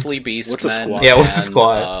 Dubiously Beastmen. What's a squad? Yeah, what's a and,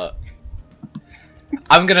 squad?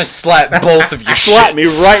 I'm gonna slap both of you. Slap me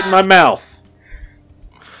shits. right in my mouth.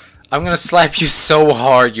 I'm gonna slap you so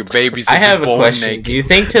hard your babies will I have be a born question. naked. Do you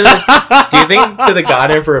think to the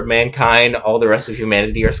God Emperor of Mankind, all the rest of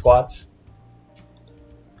humanity are squats?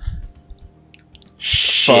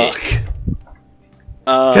 Shit. Fuck.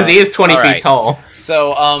 Because he is 20 all feet right. tall.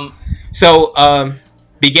 So,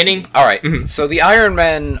 Beginning, all right. Mhm. So the Iron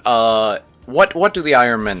Men, what do the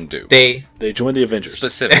Iron Men do they join the Avengers.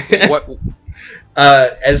 specifically? What?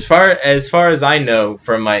 as far as I know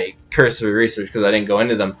from my cursory research, because I didn't go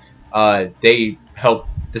into them, they helped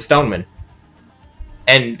the Stonemen,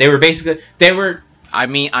 and they were. I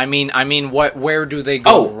mean, what? Where do they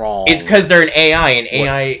go wrong? It's because they're an AI, and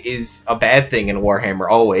AI is a bad thing in Warhammer.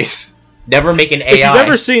 Always, never make an AI. If you've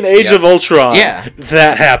ever seen Age Yeah. of Ultron, Yeah.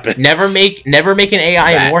 that happens. Never make an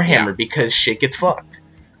AI That, in Warhammer yeah. because shit gets fucked.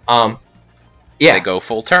 Yeah. They go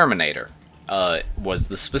full Terminator. Was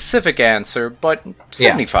the specific answer, but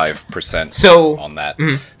 75% on that.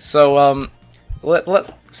 So,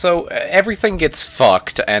 so everything gets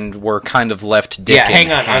fucked, and we're kind of left dick in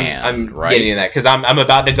hang on. hand, I'm right? getting to that, because I'm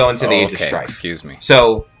about to go into the Age of Strife. Excuse me.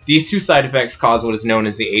 So, these two side effects cause what is known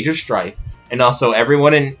as the Age of Strife, and also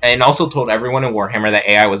told everyone in Warhammer that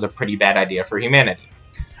AI was a pretty bad idea for humanity.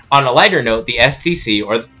 On a lighter note, the STC,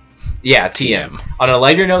 or TM. On a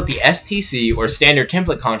lighter note, the STC, or Standard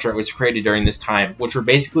Template Construct, was created during this time, which were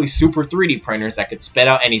basically super 3D printers that could spit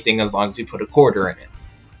out anything as long as you put a quarter in it.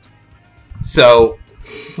 So,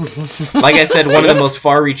 like I said, one of the most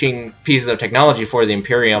far-reaching pieces of technology for the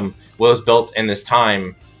Imperium was built in this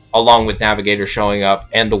time, along with Navigator showing up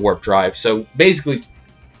and the warp drive. So, basically,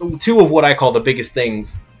 two of what I call the biggest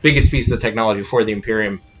pieces of technology for the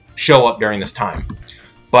Imperium show up during this time.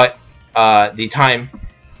 But, the time...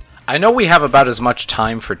 I know we have about as much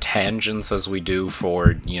time for tangents as we do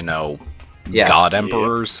for, God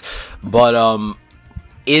Emperors, but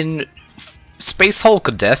in Space Hulk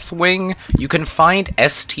Deathwing, you can find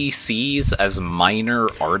STCs as minor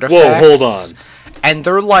artifacts. Whoa, hold on. And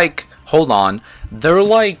they're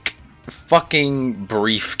like fucking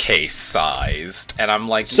briefcase sized, and I'm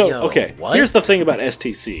like, what? Here's the thing about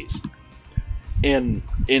STCs. In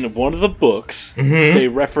one of the books, they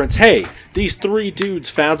reference, hey, these 3 dudes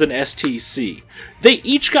found an STC. They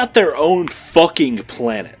each got their own fucking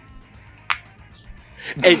planet.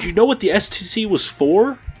 And you know what the STC was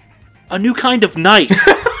for? A new kind of knife.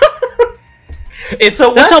 It's a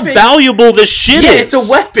weapon. That's how valuable this shit is. Yeah, it's a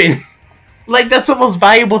weapon. Like, that's the most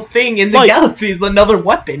valuable thing in the galaxy is another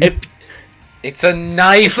weapon. It's a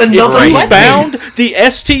knife. It's another If weapon. you found the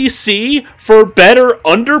STC for better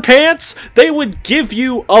underpants, they would give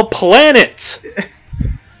you a planet.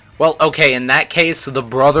 Well, okay, in that case, the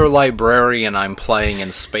brother librarian I'm playing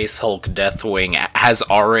in Space Hulk Deathwing has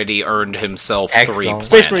already earned himself 3 planets.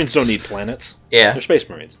 Space Marines don't need planets. Yeah. They're Space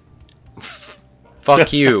Marines.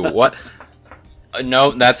 Fuck you. What?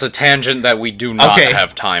 No, that's a tangent that we do not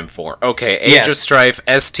have time for. Okay, Age of Strife,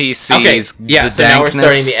 STCs, so now we're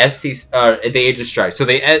starting the Age of Strife. So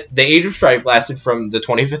the Age of Strife lasted from the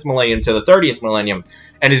 25th millennium to the 30th millennium,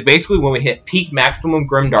 and is basically when we hit peak maximum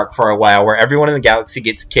grimdark for a while, where everyone in the galaxy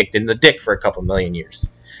gets kicked in the dick for a couple million years.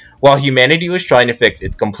 While humanity was trying to fix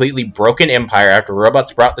its completely broken empire after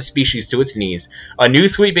robots brought the species to its knees, a new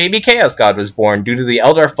sweet baby Chaos God was born due to the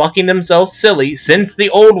Eldar fucking themselves silly since the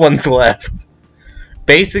old ones left.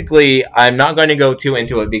 Basically, I'm not going to go too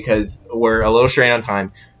into it because we're a little strained on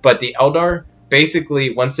time, but the Eldar,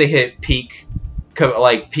 basically, once they hit peak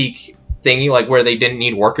thingy, like where they didn't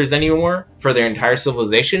need workers anymore for their entire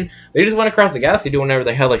civilization, they just went across the galaxy doing whatever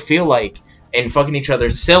the hell they feel like and fucking each other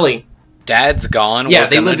silly. Dad's gone. Yeah,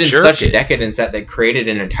 they lived in such decadence that they created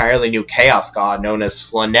an entirely new chaos god known as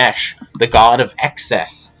Slaanesh, the god of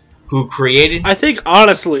excess, who created... I think,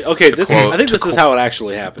 honestly, this is how it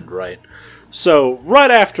actually happened, right? So,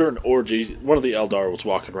 right after an orgy, one of the Eldar was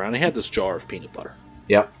walking around. He had this jar of peanut butter.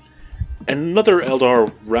 Yep. And another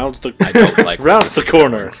Eldar rounds the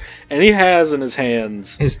corner, and he has in his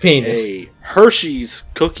hands his penis, a Hershey's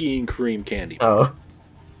cookie and cream candy bar. Oh.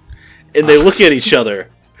 And they look at each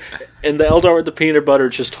other, and the Eldar with the peanut butter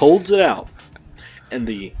just holds it out, and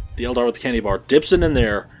the Eldar with the candy bar dips it in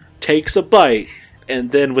there, takes a bite,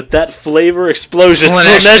 and then with that flavor explosion,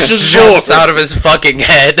 Slaanesh just jumps out of his fucking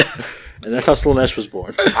head. And that's how Slaanesh was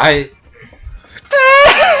born. That's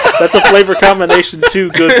a flavor combination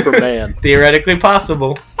too good for man. Theoretically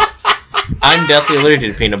possible. I'm deathly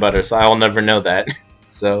allergic to peanut butter, so I will never know that.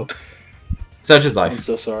 So, such is life. I'm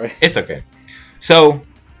so sorry. It's okay. So,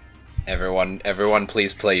 everyone,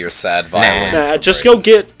 please play your sad violins. Just go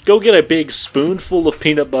get a big spoonful of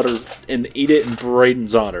peanut butter and eat it in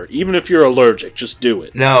Braden's honor. Even if you're allergic, just do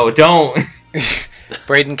it. No, don't.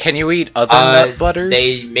 Braden, can you eat other nut butters?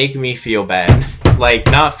 They make me feel bad. Like,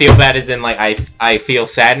 not feel bad as in, like, I feel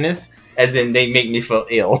sadness, as in they make me feel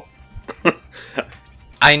ill.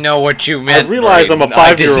 I know what you meant. I realize Braden. I'm a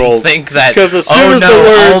 5-year-old. I didn't think that. As soon as the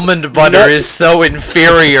word almond butter is so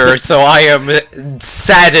inferior, so I am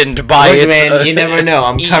saddened by Look, its. Man, you never know.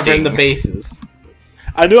 I'm eating. covering the bases.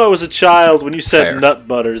 I knew I was a child when you said Fair. nut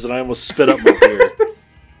butters, and I almost spit up my beer.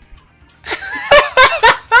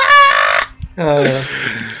 Nut.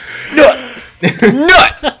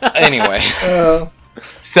 Anyway.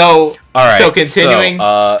 So all right. So continuing.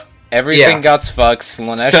 Everything got fucked.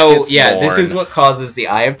 Slaanesh gets born. This is what causes the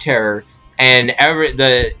Eye of Terror and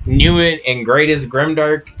the new and greatest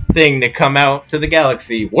grimdark thing to come out to the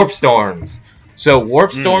galaxy: warp storms. So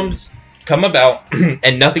warp storms come about,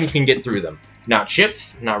 and nothing can get through them. Not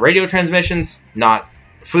ships, not radio transmissions, not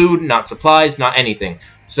food, not supplies, not anything.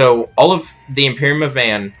 So all of the Imperium of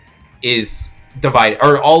Man is divided,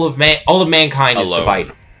 or all of mankind is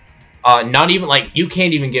divided. Not even, like, you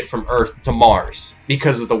can't even get from Earth to Mars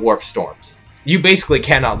because of the warp storms. You basically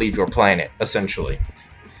cannot leave your planet, essentially.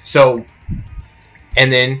 So,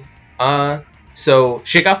 and then, so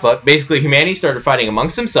shit got fucked. Basically, humanity started fighting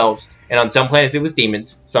amongst themselves, and on some planets it was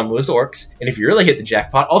demons, some was orcs, and if you really hit the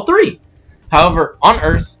jackpot, all three. However, on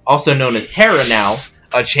Earth, also known as Terra now,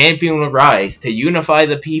 a champion would rise to unify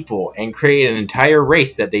the people and create an entire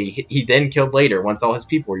race that he then killed later once all his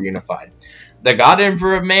people were unified. The God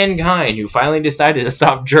Emperor of Mankind, who finally decided to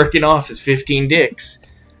stop jerking off his 15 dicks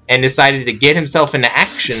and decided to get himself into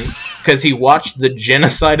action because he watched the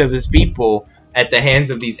genocide of his people at the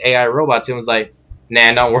hands of these AI robots and was like,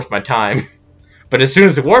 nah, not worth my time. But as soon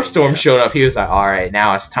as the Warp Storm showed up, he was like, alright,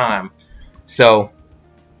 now it's time. So,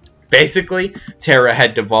 basically, Terra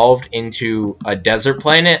had devolved into a desert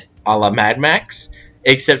planet a la Mad Max,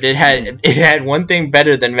 except it had one thing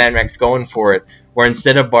better than Mad Max going for it, where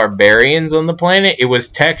instead of barbarians on the planet, it was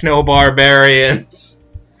techno-barbarians.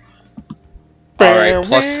 Alright,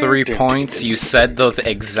 plus 3 points. You said the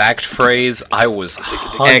exact phrase I was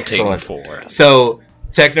hunting for. So,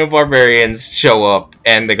 techno-barbarians show up,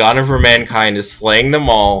 and the God of Mankind is slaying them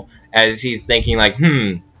all, as he's thinking like,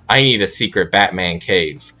 I need a secret Batman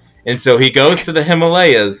cave. And so he goes to the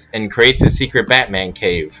Himalayas and creates a secret Batman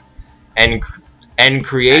cave. And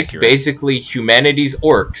creates basically humanity's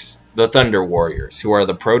orcs, the Thunder Warriors, who are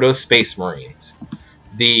the proto-space marines.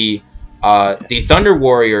 The Thunder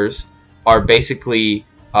Warriors are basically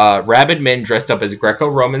rabid men dressed up as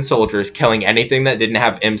Greco-Roman soldiers, killing anything that didn't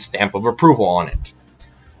have M's stamp of approval on it.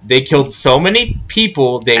 They killed so many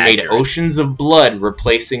people, they made oceans of blood,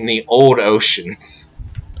 replacing the old oceans.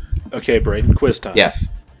 Okay, Braden, quiz time. Yes.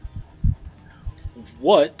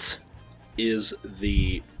 What is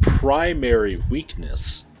the primary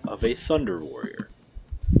weakness of a Thunder Warrior?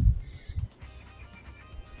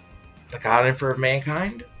 The God Emperor of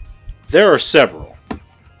Mankind? There are several.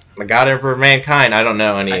 The God Emperor of Mankind, I don't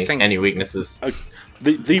know any weaknesses.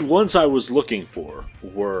 The ones I was looking for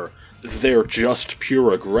were they're just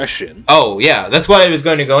pure aggression. Oh, yeah, that's what I was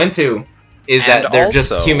going to go into, is and that they're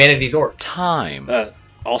just humanity's orcs. Time.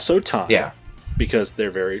 Also time. Yeah. Because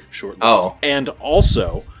they're very short-lived. Oh. And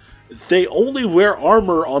also, they only wear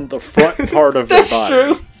armor on the front part of their That's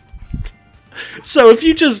body. True. So if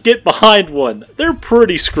you just get behind one, they're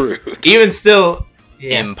pretty screwed. Even still...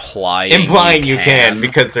 Yeah. Implying you can,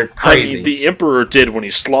 because they're crazy. I mean, the Emperor did when he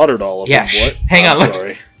slaughtered all of them. What? Hang on,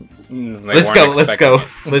 sorry. Let's go.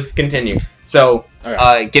 Let's continue. So,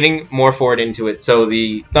 getting more forward into it. So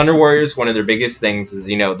the Thunder Warriors, one of their biggest things is,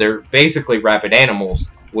 they're basically rapid animals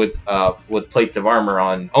with plates of armor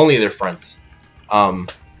on only their fronts. And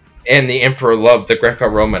the Emperor loved the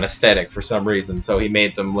Greco-Roman aesthetic for some reason, so he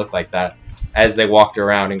made them look like that as they walked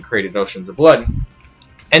around and created oceans of blood.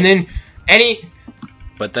 And then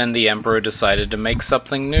But then the Emperor decided to make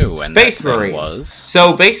something new, and Space that Marines. Was...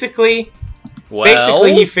 So basically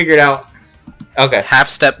he figured out... Okay. Half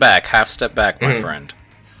step back, my friend.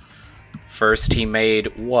 First he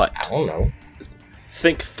made what? I don't know.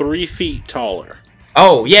 Think 3 feet taller.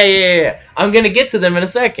 Oh, yeah. I'm gonna get to them in a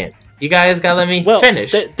second. You guys gotta let me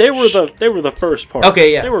finish. They were the first part.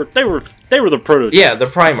 Okay, yeah. They were the prototype. Yeah, the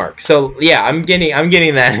Primarch. So yeah, I'm getting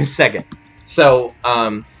that in a second. So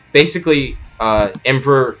basically, the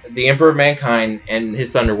Emperor of Mankind and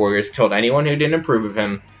his Thunder Warriors killed anyone who didn't approve of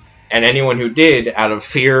him, and anyone who did out of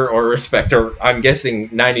fear or respect, or I'm guessing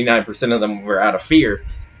 99% of them were out of fear.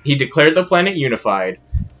 He declared the planet unified,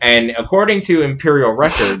 and according to Imperial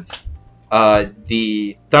records,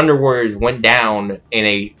 the Thunder Warriors went down in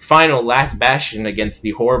a final last bastion against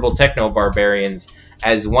the horrible techno-barbarians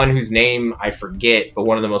as one whose name I forget, but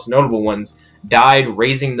one of the most notable ones, died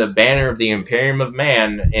raising the banner of the Imperium of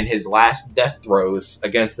Man in his last death throes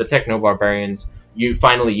against the techno-barbarians,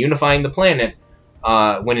 finally unifying the planet,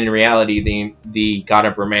 when in reality the God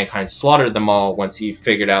Emperor Mankind slaughtered them all once he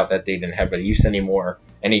figured out that they didn't have any use anymore,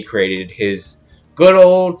 and he created his good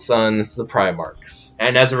old sons, the Primarchs.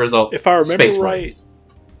 And as a result, if I remember Space right, Marines.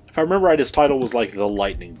 If I remember right, his title was like the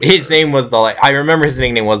Lightning Bearer. His name was I remember his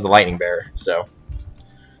nickname was the Lightning Bearer. So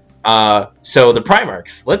the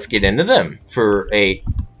Primarchs. Let's get into them for a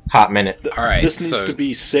hot minute. All right. This needs to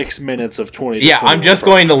be 6 minutes of 20. Yeah, I'm just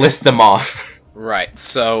going to list them off. Right.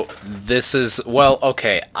 So this is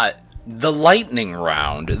okay. The lightning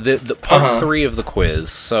round, the part 3 of the quiz.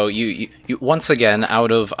 So you once again,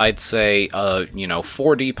 out of I'd say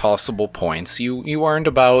 40 possible points, you earned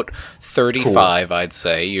about 35, I'd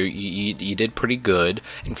say. You did pretty good.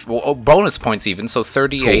 Bonus points even, so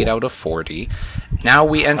 38 out of 40. Now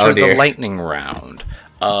we enter the lightning round.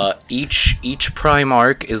 Each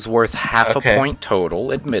Primarch is worth half a point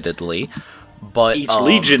total, admittedly. But each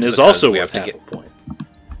Legion is also worth half a point.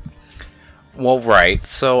 Well, right.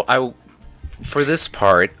 So for this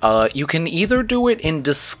part, you can either do it in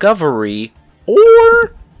Discovery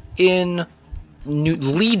or in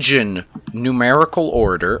Legion numerical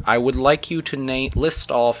order. I would like you to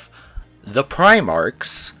list off the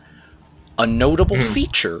Primarchs, a notable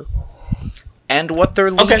feature, and what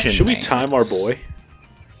their Legion should we names. time our boy?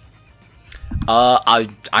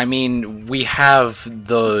 I mean, we have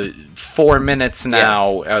the 4 minutes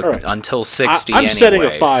now until 60. I'm setting a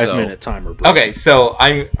 5-minute timer, bro. Okay, so Are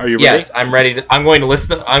you ready? Yes, I'm ready. I'm going to list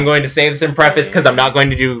them. I'm going to say this in preface because I'm not going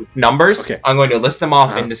to do numbers. Okay. I'm going to list them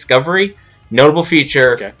off in Discovery, notable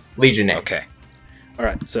feature, Legion name. Okay. All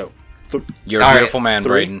right. So you're a beautiful man, 3,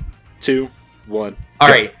 Braden. 2, 1. All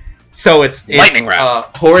right. So it's lightning round.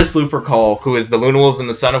 Horus Lupercal, who is the Luna Wolves and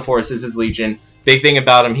the Son of Horus, is his Legion. Big thing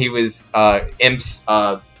about him, he was Imp's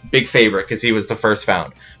big favorite because he was the first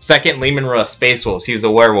found. Second, Leman Russ, Space Wolves. He was a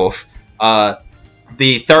werewolf.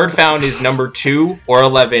 The third found is number 2 or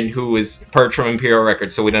 11, who was purged from Imperial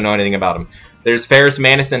Records, so we don't know anything about him. There's Ferrus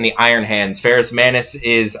Manus and the Iron Hands. Ferrus Manus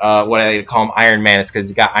is what I call him Iron Manus because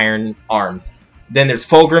he's got iron arms. Then there's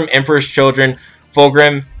Fulgrim, Emperor's Children.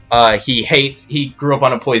 Fulgrim, he grew up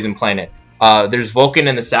on a poison planet. There's Vulcan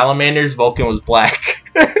and the Salamanders. Vulcan was black.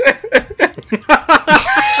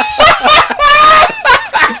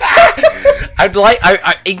 I'd like,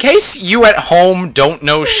 in case you at home don't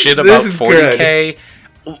know shit about 40k,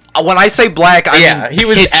 when I say black, I mean he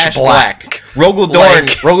was ash black. Rogel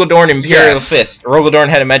Dorn Imperial Fist. Rogel Dorn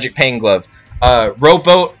had a magic pain glove.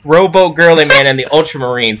 Rowboat Girly Man and the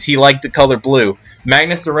Ultramarines. He liked the color blue.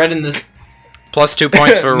 Magnus the Red and the plus 2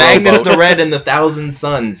 points for Magnus Rowboat. the Red and the Thousand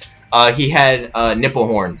Suns. He had nipple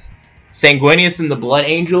horns. Sanguinius and the Blood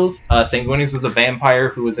Angels. Sanguinius was a vampire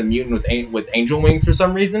who was a mutant with angel wings for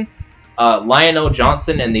some reason. Lionel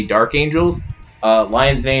Johnson and the Dark Angels.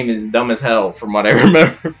 Lion's name is dumb as hell from what I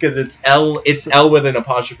remember because it's L with an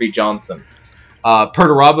apostrophe Johnson.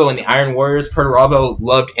 Perturabo and the Iron Warriors. Perturabo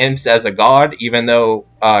loved imps as a god, even though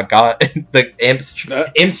the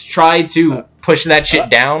imps tried to push that shit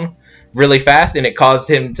down really fast, and it caused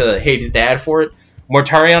him to hate his dad for it.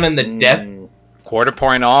 Mortarion and the Death. Quarter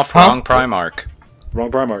point off. Wrong Primarch.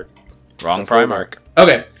 Wrong Primarch. Wrong Primarch.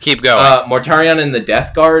 Okay. Keep going. Mortarion and the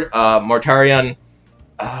Death Guard. Mortarion.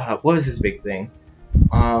 What was his big thing?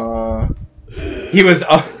 He was.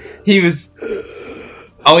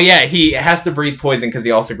 Oh yeah, he has to breathe poison because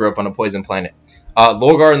he also grew up on a poison planet.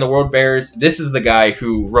 Lorgar and the World Bearers. This is the guy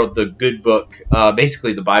who wrote the good book,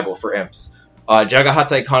 basically the Bible for imps.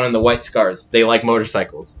 Jagahatai Khan and the White Scars. They like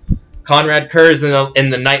motorcycles. Conrad Kurz and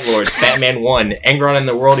the Night Lords. Batman 1. Angron and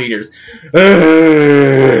the World Eaters.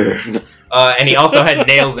 And he also had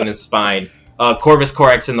nails in his spine. Corvus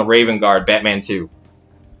Corax and the Raven Guard. Batman 2.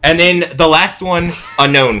 And then the last one,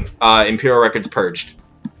 Unknown. Imperial Records Purged.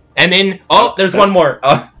 And then, there's one more.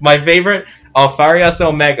 My favorite, Alfarius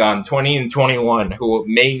Omegon, 20 and 21, who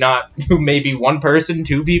may be one person,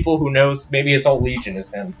 2 people, who knows, maybe his whole legion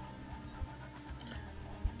is him.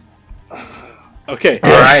 Okay.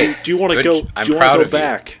 All right. Do you want to go? Do you want to go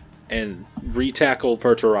back and retackle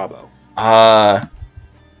Perturabo?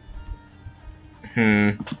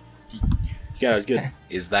 You got it. Good.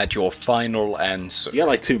 Is that your final answer? You got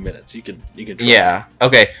like 2 minutes. You can. Try. Yeah.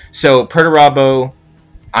 Okay. So Perturabo,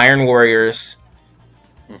 Iron Warriors.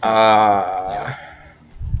 Okay.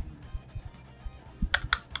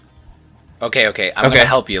 I'm gonna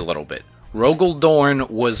help you a little bit. Rogel Dorn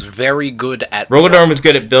was very good at. Rogel Dorn was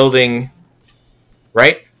good at building.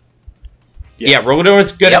 Right? Yes. Yeah, Rogel Dorn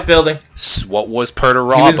was good at building. What was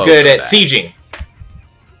Perturabo? He was good at sieging.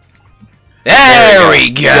 There we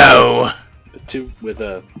go. The 2 with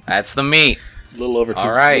a. That's the meat. A little over 2. All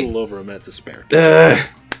right. A little over a minute to spare.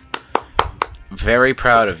 Very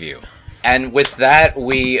proud of you. And with that,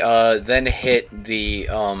 we then hit the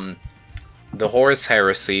Horus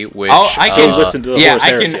Heresy, which I can listen to the Horus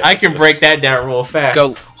Heresy. I can break that down real fast.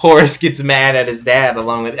 Go. Horus gets mad at his dad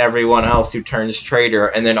along with everyone else who turns traitor,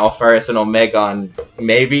 and then Alpharis and Omegon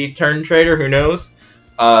maybe turn traitor, who knows?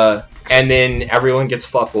 And then everyone gets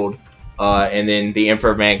fuckled, and then the Emperor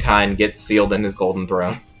of Mankind gets sealed in his golden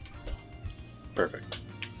throne. Perfect.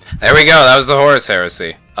 There we go. That was the Horus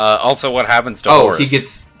Heresy. Also, what happens to Horus? He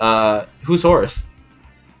gets. Who's Horus?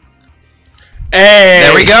 Hey!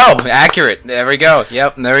 There we go. Accurate. There we go.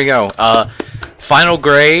 Yep. There we go. Final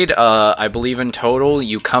grade, I believe in total,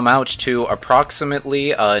 you come out to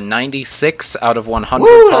approximately 96 out of 100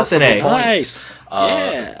 Woo, that's possible an A. points.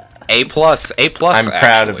 Yeah. A plus. I'm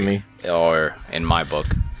proud of me. Or in my book,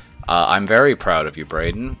 I'm very proud of you,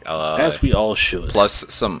 Braden. As we all should.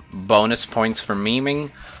 Plus some bonus points for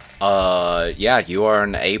memeing. Yeah, you are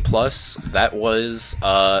an A plus. That was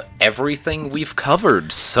everything we've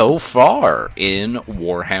covered so far in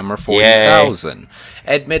Warhammer 40,000.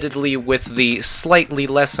 Admittedly, with the slightly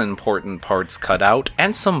less important parts cut out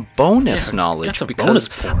and some bonus knowledge, some because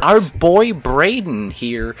bonus points. our boy Braden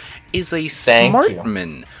here is a Thank you.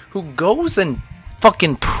 smartman who goes and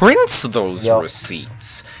fucking prints those Yup.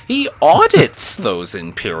 receipts. He audits those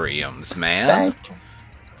Imperiums, man. Thank you.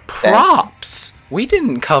 Props. We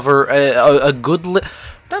didn't cover a good,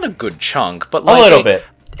 not a good chunk, but A like little bit.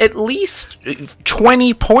 at least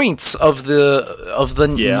 20 points of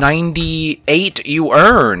the Yeah. 98 you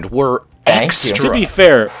earned were Thank you. extra. To be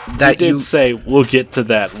fair, That we you- did say we'll get to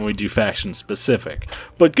that when we do faction specific.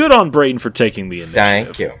 But good on Braden for taking the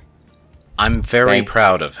initiative. Thank you. I'm very Thank you.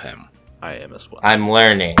 proud of him. I am as well. I'm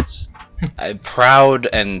learning. I'm proud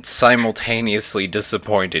and simultaneously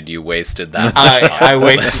disappointed you wasted that much time I on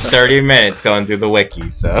wasted this. 30 minutes going through the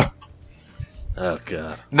wiki, so Oh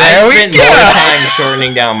god. There I we spent go. more time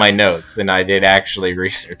shortening down my notes than I did actually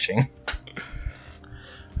researching.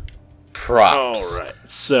 Props. All right.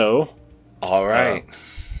 So, All right.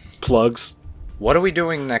 plugs. What are we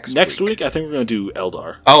doing next Next week, I think we're going to do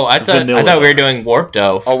Eldar. Oh, I thought we were Vanilla. doing Warp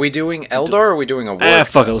Dough. Are we doing Eldar or are we doing a Warp?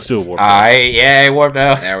 Fuck it. Let's do a Warp. Yay, Warp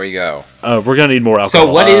Dough. There we go. We're going to need more alcohol.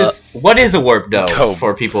 So what is a Warp Dough Go.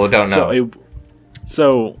 for people who don't know?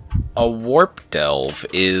 So, A warp delve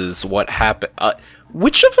is what happened.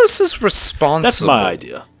 Which of us is responsible? that's my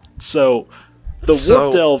idea. So, the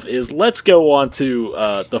Warp Delve is let's go on to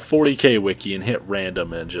the 40k wiki and hit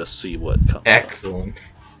random and just see what comes up. Excellent.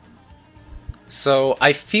 So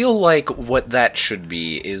I feel like what that should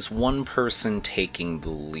be is one person taking the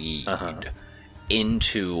lead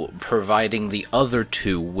into providing the other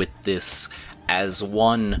two with this as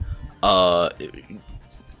one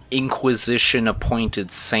Inquisition appointed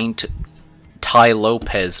Saint Ty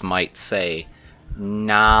Lopez might say,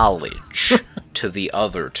 knowledge to the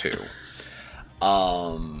other two.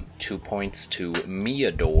 2 points to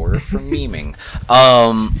Miador for memeing.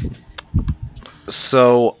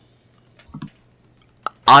 So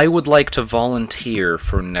I would like to volunteer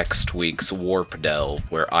for next week's Warp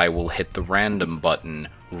Delve, where I will hit the random button,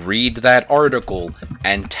 read that article,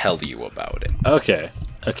 and tell you about it. Okay.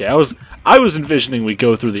 I was envisioning we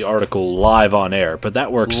go through the article live on air, but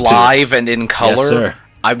that works too. Live and in color? Yes, sir.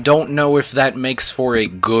 I don't know if that makes for a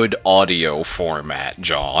good audio format,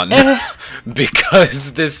 John.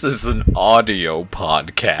 Because this is an audio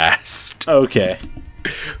podcast. Okay.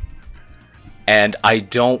 And I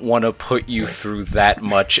don't want to put you through that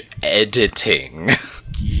much editing.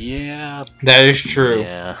 Yeah. That is true.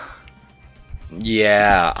 Yeah.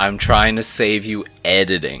 Yeah, I'm trying to save you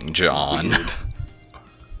editing, John.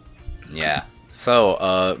 Yeah.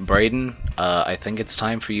 So, Braden, I think it's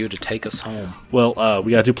time for you to take us home. Well,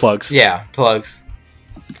 we gotta do plugs. Yeah, plugs.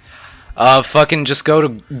 Fucking just go to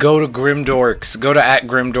Grimdorks. Go to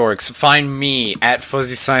 @Grimdorks. Find me at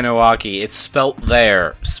Fuzzy Sainowaki. It's spelled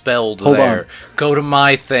there. Spelled Hold there. on. Go to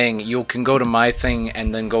my thing. You can go to my thing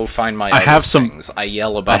and then go find my other have some- things. I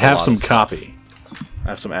yell about I have a lot some of stuff. copy. I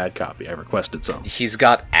have some ad copy. I requested some. He's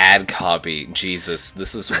got ad copy. Jesus,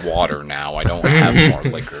 this is water now. I don't have more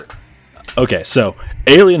liquor. Okay, so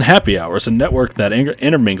Alien Happy Hour is a network that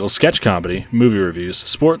intermingles sketch comedy, movie reviews,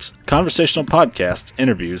 sports, conversational podcasts,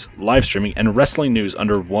 interviews, live streaming, and wrestling news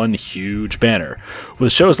under one huge banner.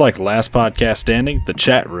 With shows like Last Podcast Standing, The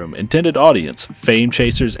Chat Room, Intended Audience, Fame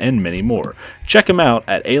Chasers, and many more. Check them out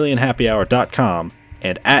at alienhappyhour.com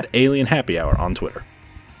and at Alien Happy Hour on Twitter.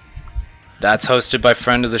 That's hosted by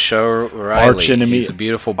friend of the show, Riley. Arch enemy, He's a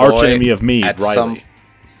beautiful boy. arch enemy of me, Riley.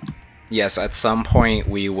 Yes, at some point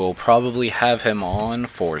we will probably have him on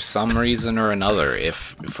for some reason or another,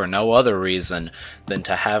 if for no other reason than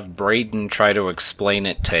to have Braden try to explain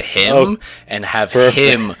it to him and have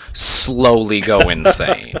him slowly go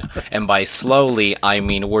insane. And by slowly, I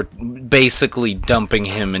mean we're basically dumping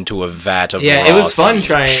him into a vat of Yeah, raw it was fun siege.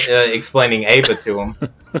 trying explaining Ava to him.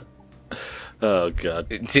 Oh,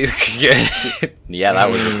 God. Yeah, that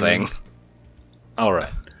was a thing. All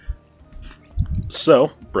right.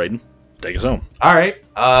 So, Braden, take us home. All right.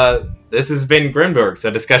 This has been Grimdorks,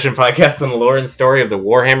 a discussion podcast on the lore and story of the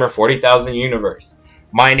Warhammer 40,000 universe.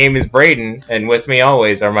 My name is Braden, and with me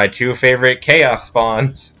always are my two favorite Chaos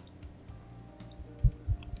spawns.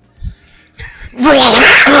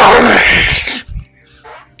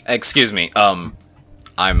 Excuse me. I'm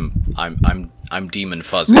Demon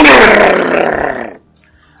Fuzzy. I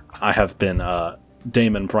have been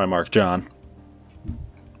Damon Primarch John.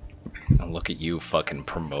 Look at you fucking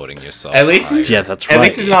promoting yourself. At least, Yeah, that's right. at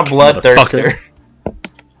least he's not Bloodthirster. I'm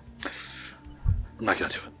not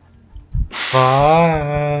gonna do it.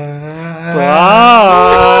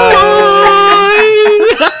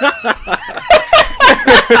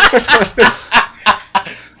 Bye.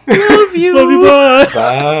 Love you. Love you.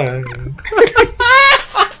 Bye.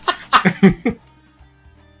 Bye.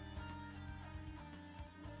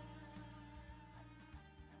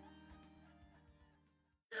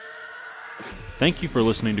 Thank you for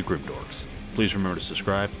listening to Grimdorks. Please remember to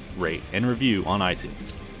subscribe, rate, and review on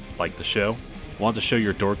iTunes. Like the show? Want to show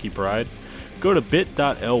your dorky pride? Go to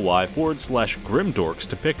bit.ly/Grimdorks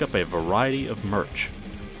to pick up a variety of merch.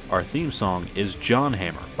 Our theme song is John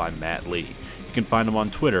Hammer by Matt Lee. You can find him on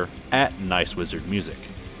Twitter at NiceWizardMusic.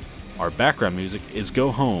 Our background music is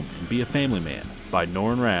Go Home and Be a Family Man by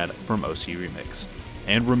Norin Rad from OC Remix.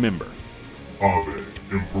 And remember, Ave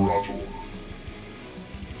Imperator.